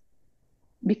 And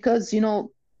because,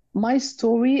 my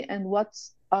story and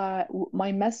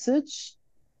my message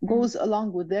Mm. goes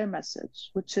along with their message,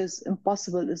 which is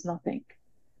impossible is nothing.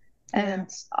 Yeah. And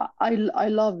I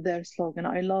love their slogan.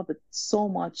 I love it so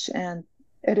much. And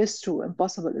it is true,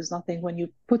 impossible is nothing. When you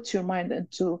put your mind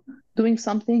into doing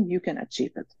something, you can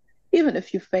achieve it. Even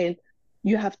if you fail,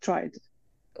 you have tried.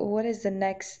 What is the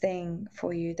next thing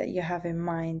for you that you have in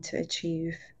mind to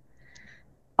achieve?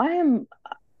 I am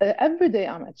Every day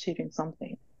I'm achieving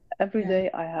something. Every Yeah. day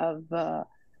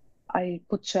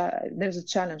there's a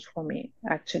challenge for me,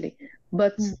 actually.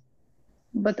 But Mm.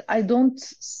 I don't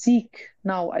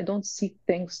seek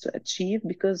things to achieve,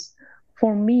 because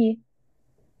for me,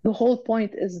 the whole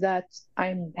point is that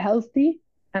I'm healthy,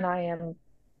 and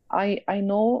I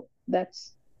know that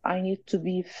I need to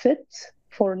be fit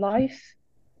for life,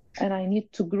 and I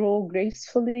need to grow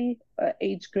gracefully,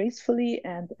 age gracefully,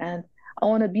 and I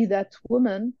want to be that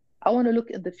woman. I want to look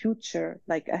in the future,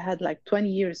 like I had like 20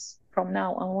 years from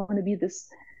now. I want to be this,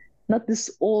 not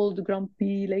this old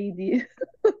grumpy lady.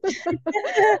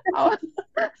 I,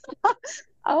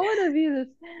 I want to be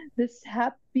this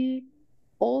happy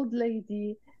old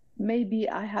lady. Maybe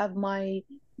I have my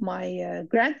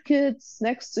grandkids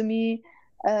next to me,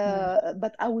 Mm.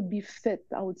 but I would be fit.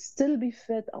 I would still be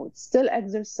fit. I would still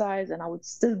exercise, and I would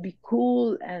still be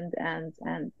cool and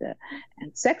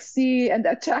sexy and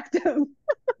attractive.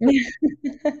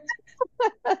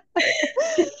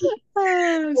 So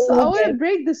I Love want to it.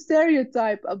 break the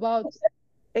stereotype about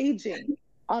aging.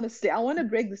 Honestly, I want to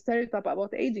break the stereotype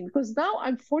about aging, because now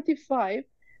I'm 45,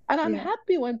 and I'm Yeah.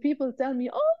 happy when people tell me,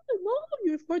 "Oh, no,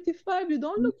 you're 45. You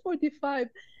don't look 45."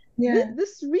 Yeah.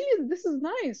 This is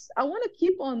nice. I want to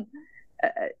keep on.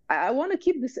 I want to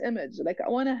keep this image. Like, I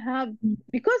want to have, Mm.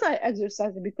 because I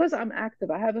exercise and because I'm active.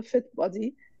 I have a fit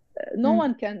body. No Mm.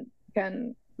 one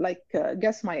can like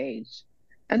guess my age,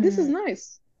 and this is Mm.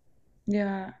 nice.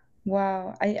 Yeah.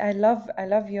 Wow. I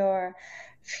love your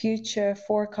future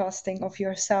forecasting of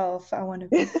yourself. I want to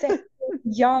be fit,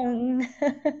 young,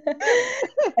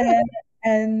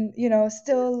 and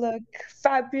still look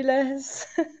fabulous.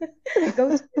 Go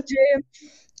to the gym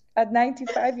at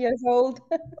 95 years old.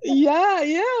 Yeah,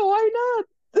 yeah. Why not?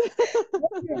 No,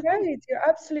 you're right. You're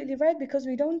absolutely right because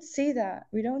we don't see that.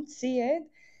 We don't see it.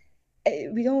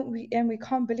 we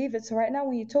can't believe it. So right now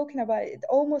when you're talking about it, it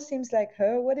almost seems like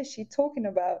her. What is she talking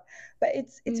about? But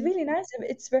it's Mm, really nice.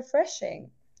 It's refreshing.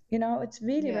 It's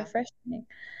really yeah. refreshing.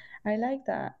 I like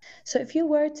that. So if you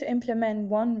were to implement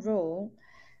one rule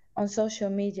on social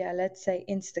media, let's say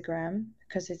Instagram,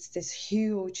 because it's this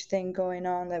huge thing going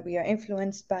on that we are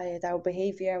influenced by it, our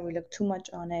behavior, we look too much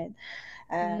on it,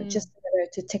 Mm, just similar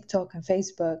to TikTok and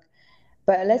Facebook.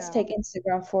 But let's yeah. take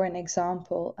Instagram for an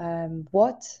example.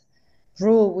 What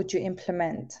rule would you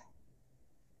implement?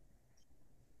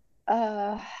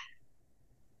 Uh,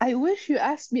 I wish you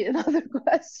asked me another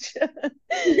question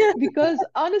because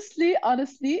honestly,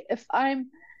 if I'm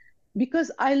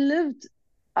because I lived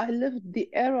the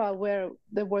era where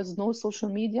there was no social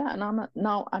media, and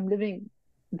now I'm living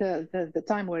the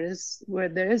time where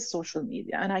there is social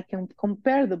media, and I can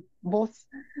compare the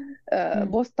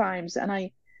Mm, both times, and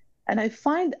I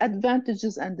find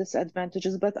advantages and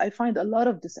disadvantages, but I find a lot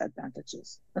of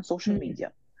disadvantages in social mm,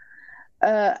 media.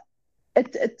 Uh,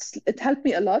 it helped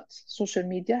me a lot. Social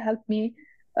media helped me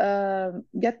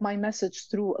get my message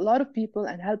through a lot of people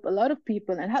and help a lot of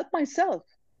people and help myself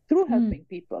through mm, helping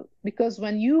people. Because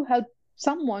when you help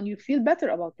someone, you feel better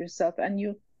about yourself and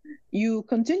you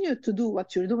continue to do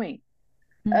what you're doing.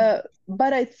 mm,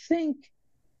 But I think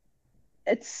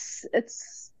it's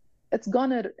it's it's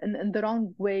gone in the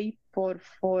wrong way for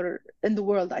in the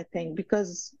world. I think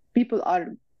because people are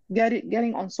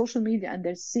getting on social media and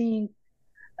they're seeing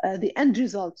the end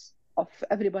results of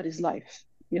everybody's life,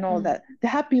 mm, that the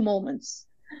happy moments,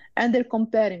 and they're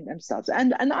comparing themselves,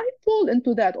 and I fall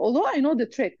into that, although I know the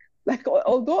trick. Like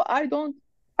although I don't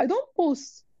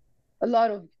post a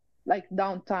lot of like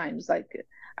down times, like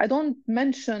I don't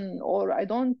mention or I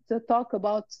don't talk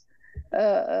about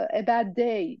a bad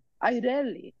day. I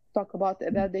rarely talk about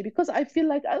a mm, bad day because I feel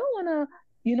like I don't want to,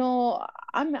 you know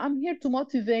I'm here to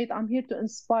motivate, I'm here to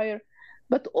inspire,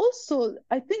 but also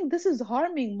I think this is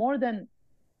harming more than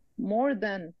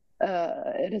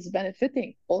it is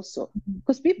benefiting also, mm.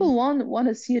 because people want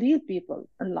to see real people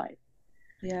in life,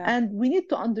 Yeah. and we need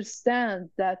to understand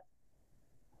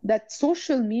that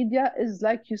social media is,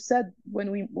 like you said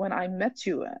when I met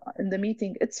you in the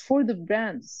meeting, it's for the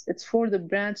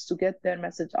brands to get their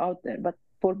message out there, but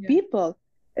for Yeah. people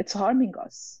it's harming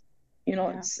us,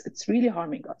 Yeah. it's really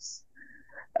harming us.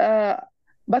 uh,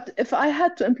 but if I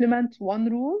had to implement one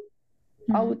rule,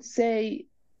 I Mm. would say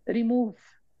remove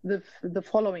the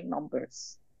following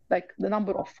numbers, like the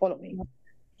number of following,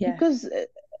 Yeah. because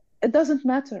it doesn't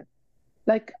matter.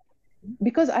 Like,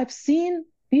 because I've seen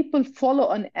people follow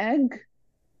an egg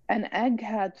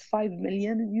had 5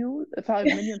 million views, 5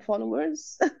 million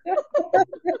followers.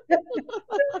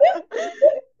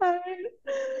 I mean,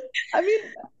 I mean,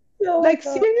 Oh my like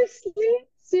God.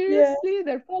 Yeah. seriously,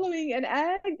 they're following an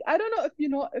egg. I don't know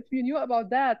if you knew about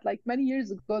that. Like many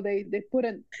years ago,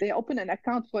 they opened an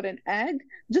account for an egg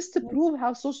just to prove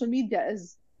how social media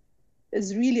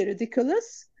is really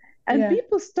ridiculous, and Yeah.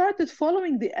 people started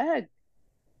following the egg,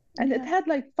 and it Yeah. had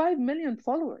like 5 million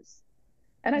followers.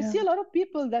 And I Yeah. see a lot of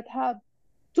people that have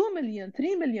 2 million,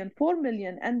 3 million, 4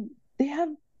 million, and they have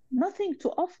nothing to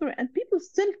offer, and people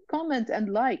still comment and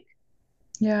like.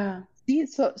 Yeah. See,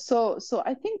 so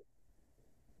I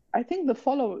think the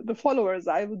followers,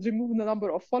 I would remove the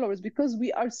number of followers because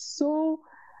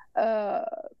uh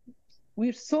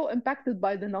we're so impacted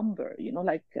by the number,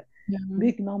 like Yeah.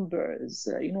 big numbers,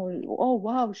 oh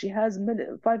wow, she has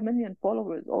 5 million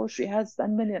followers, oh she has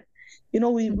 10 million.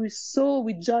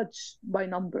 We judge by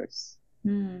numbers.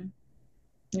 Mm.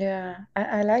 Yeah.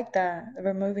 I like that.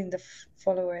 Removing the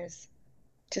followers.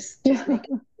 Just Yeah. make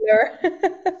it clear.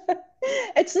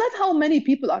 It's not how many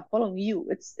people are following you,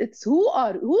 it's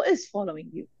who is following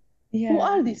you. Who Yeah.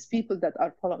 are these people that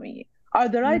are following you? Are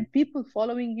the Yeah. right people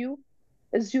following you?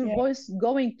 Is your Yeah. voice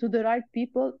going to the right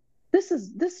people? This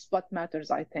is what matters,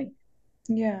 I think.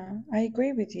 Yeah, I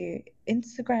agree with you.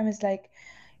 Instagram is like,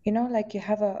 like you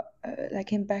have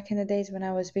like in back in the days when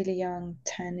I was really young,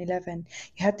 10, 11,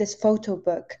 you had this photo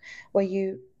book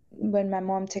where when my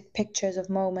mom took pictures of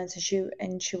moments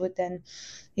and she would then,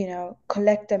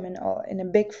 collect them in a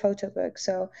big photo book.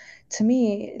 So to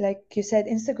me, like you said,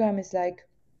 Instagram is like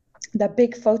that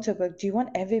big photo book. Do you want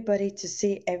everybody to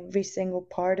see every single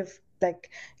part of like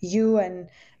you and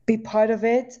be part of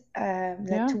it?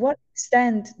 Like, Yeah, to what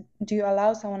extent do you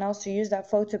allow someone else to use that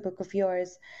photo book of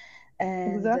yours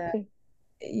and exactly.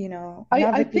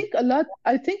 I navigate? think a lot.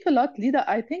 I think a lot, Lida.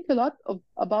 I think a lot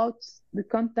about the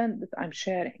content that I'm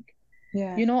sharing.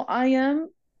 Yeah, I am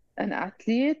an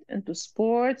athlete into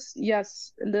sports.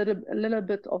 Yes, a little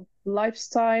bit of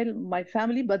lifestyle, my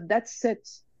family, but that's it.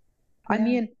 I yeah,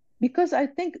 mean, because I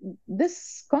think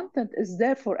this content is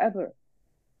there forever.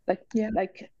 Like Yeah.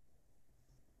 like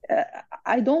uh,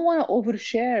 I don't want to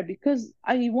overshare because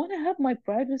I want to have my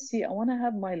privacy. I want to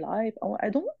have my life. I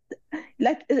don't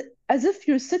like as if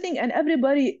you're sitting and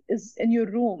everybody is in your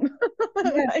room.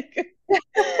 Yeah.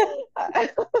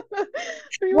 Like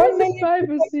where's One the million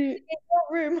people privacy? in your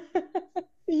room.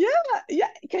 Yeah, yeah.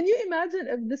 Can you imagine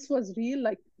if this was real?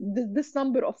 Like this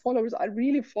number of followers are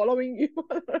really following you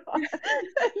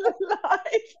in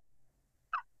life.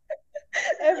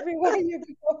 Everywhere you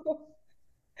go.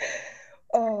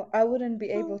 Oh, I wouldn't be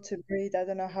able to breathe. I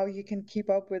don't know how you can keep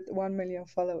up with 1 million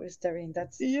followers, Dareen.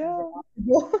 That's Yeah,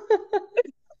 remarkable.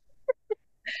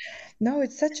 No,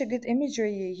 it's such a good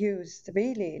imagery you used,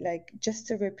 really. Like, just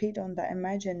to repeat on that,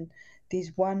 imagine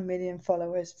these 1 million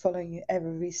followers following you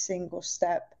every single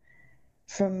step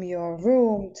from your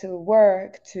room to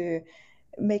work to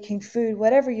making food,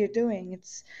 whatever you're doing.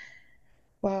 It's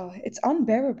wow, it's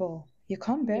unbearable. You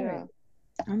can't bear yeah, it.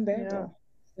 yeah. Unbearable.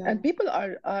 And So, people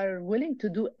are willing to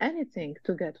do anything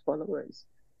to get followers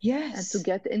and to yes.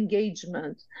 get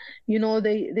engagement. You know,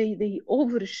 they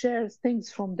overshare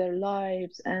things from their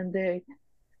lives, and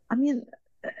I mean,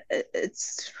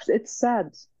 it's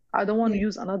sad. I don't want to Yeah.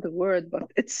 use another word,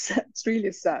 but it's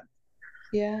really sad.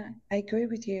 Yeah, I agree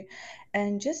with you.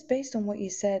 And just based on what you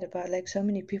said about like so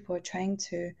many people are trying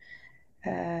to,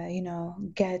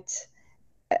 get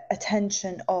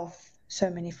attention of so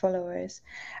many followers,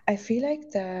 I feel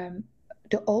like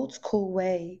the old school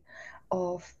way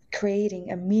of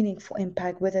creating a meaningful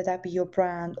impact, whether that be your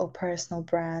brand or personal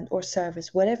brand or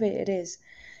service, whatever it is,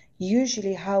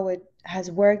 usually how it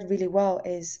has worked really well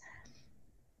is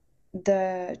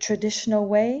the traditional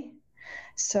way.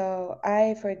 So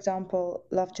I, for example,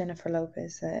 love Jennifer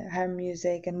Lopez, her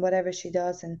music and whatever she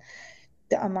does, and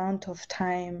the amount of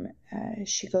time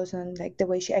she goes on, like the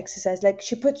way she exercises, like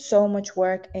she puts so much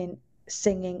work in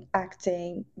singing,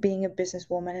 acting, being a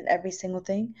businesswoman, and every single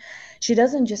thing. She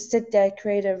doesn't just sit there,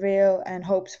 create a reel, and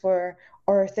hopes for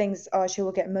or thinks, oh, she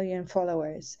will get a million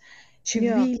followers. She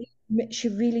Yeah, really, she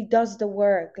really does the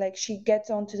work. Like she gets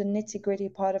onto the nitty gritty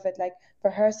part of it, like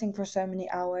rehearsing for so many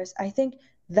hours. I think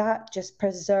that just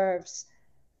preserves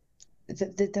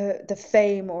the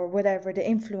fame or whatever the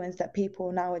influence that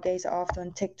people nowadays are after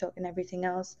on TikTok and everything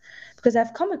else, because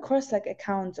I've come across like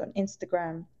accounts on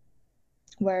Instagram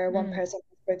where one mm, person,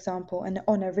 for example, and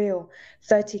on a reel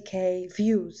 30K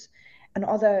views, and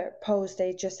other posts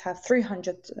they just have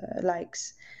 300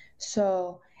 likes.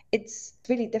 So it's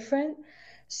really different.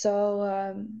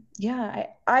 So yeah,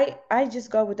 I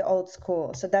just go with the old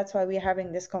school. So that's why we're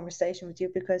having this conversation with you,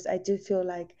 because I do feel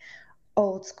like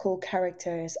old school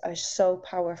characters are so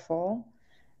powerful.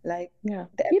 Like yeah.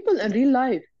 the People in real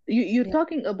life. You're yeah,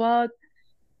 talking about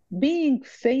being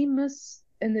famous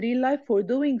in real life for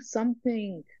doing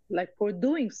something, like for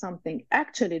doing something,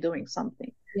 actually doing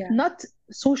something, yeah, not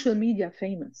social media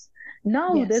famous.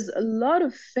 Now yes, there's a lot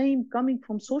of fame coming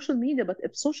from social media, but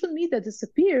if social media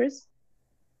disappears,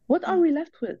 what are yeah, we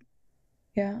left with?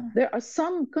 yeah, There are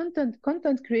some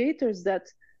content creators that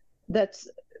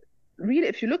really,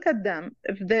 if you look at them,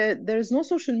 if there's no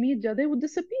social media, they would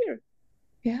disappear.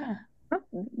 yeah,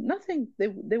 Nothing.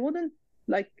 They wouldn't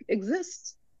like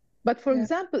exist. But for yeah,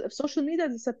 example, if social media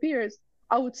disappears,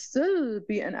 I would still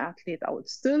be an athlete. I would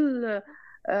still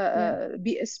yeah,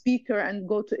 be a speaker and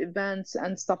go to events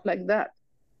and stuff like that.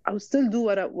 I would still do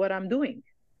what I'm doing.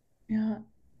 yeah.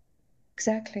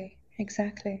 Exactly,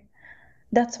 exactly.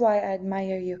 That's why I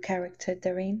admire your character,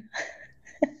 Dareen.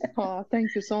 Oh,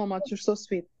 thank you so much. You're so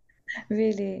sweet.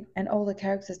 Really, and all the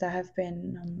characters that have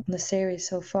been on the series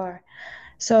so far.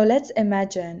 So let's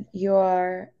imagine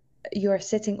you're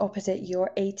sitting opposite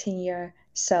your 18-year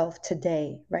self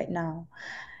today, right now.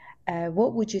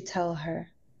 What would you tell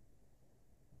her?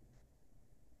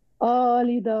 Oh,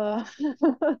 Lida.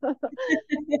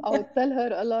 I would tell her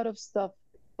a lot of stuff.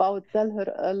 I would tell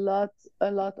her a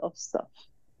lot of stuff.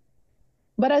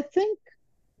 But I think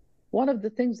one of the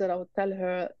things that I would tell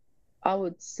her, I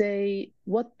would say,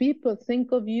 what people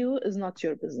think of you is not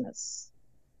your business.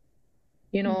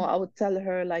 You know, Mm, I would tell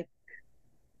her, like,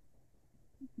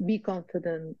 be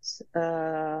confident.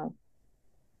 Uh,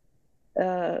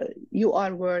 you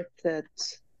are worth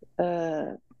it.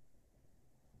 Uh,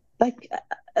 like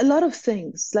a lot of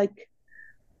things. Like,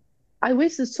 I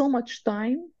wasted so much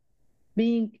time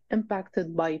being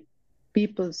impacted by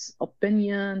people's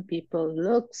opinion, people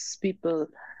looks, people,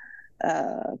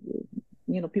 uh,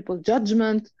 people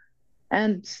judgment,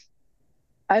 and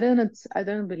I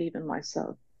didn't believe in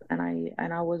myself, and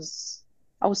I was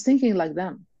thinking like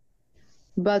them.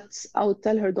 But I would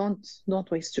tell her, don't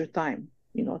waste your time,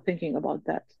 thinking about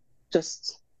that.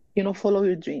 Just follow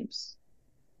your dreams.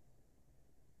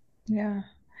 Yeah.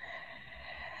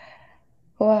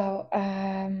 Wow.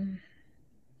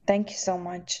 Thank you so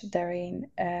much, Dareen.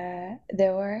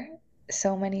 There were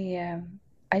so many.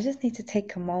 I just need to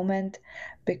take a moment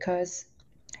because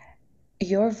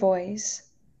your voice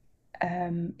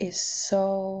is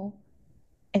so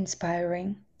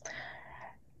inspiring.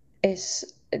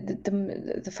 Is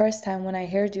the first time when I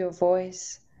heard your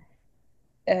voice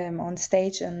on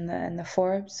stage in the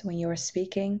Forbes when you were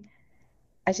speaking,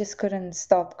 I just couldn't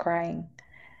stop crying.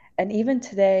 And even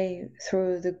today,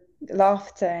 through the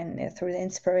laughter and through the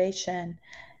inspiration,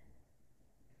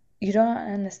 you don't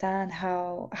understand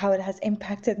how it has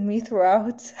impacted me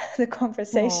throughout the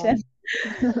conversation.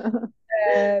 Oh.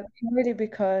 Really,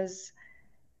 because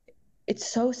it's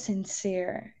so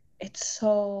sincere. It's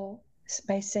so,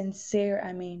 by sincere,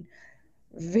 I mean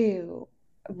real,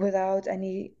 without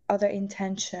any other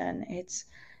intention. It's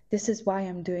this is why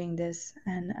I'm doing this,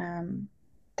 and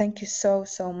thank you so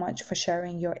much for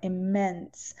sharing your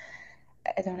immense.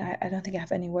 I don't think I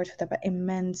have any word for that, but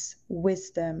immense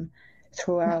wisdom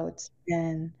throughout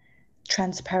and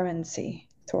transparency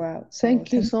throughout. So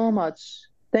Thank you thank so much.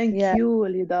 Thank yeah, you,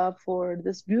 Lida, for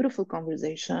this beautiful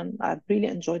conversation. I've really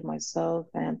enjoyed myself,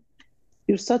 and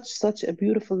you're such a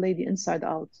beautiful lady inside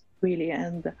out, really.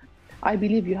 And I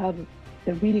believe you have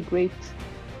a really great,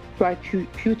 bright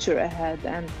future ahead.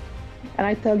 And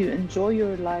I tell you, enjoy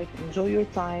your life, enjoy your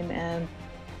time, and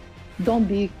don't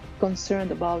be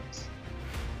concerned about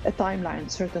a timeline,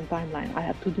 certain timeline. I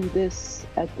have to do this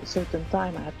at a certain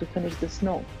time. I have to finish this.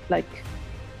 No, like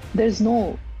there's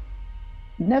no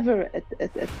never at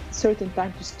a certain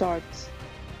time to start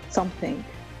something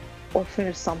or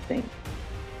finish something.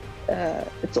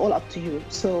 It's all up to you.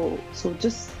 So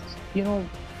just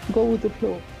go with the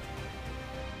flow.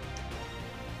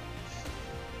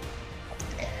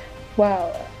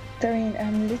 wow, Doreen,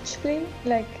 I'm literally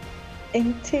like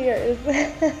in tears.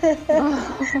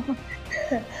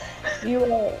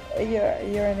 You're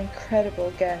an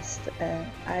incredible guest.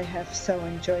 I have so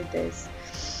enjoyed this,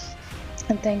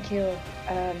 and thank you.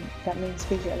 That means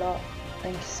really a lot.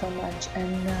 Thank you so much.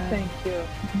 And Thank you.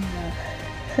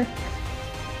 yeah.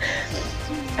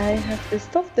 I have to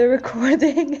stop the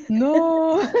recording.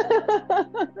 No.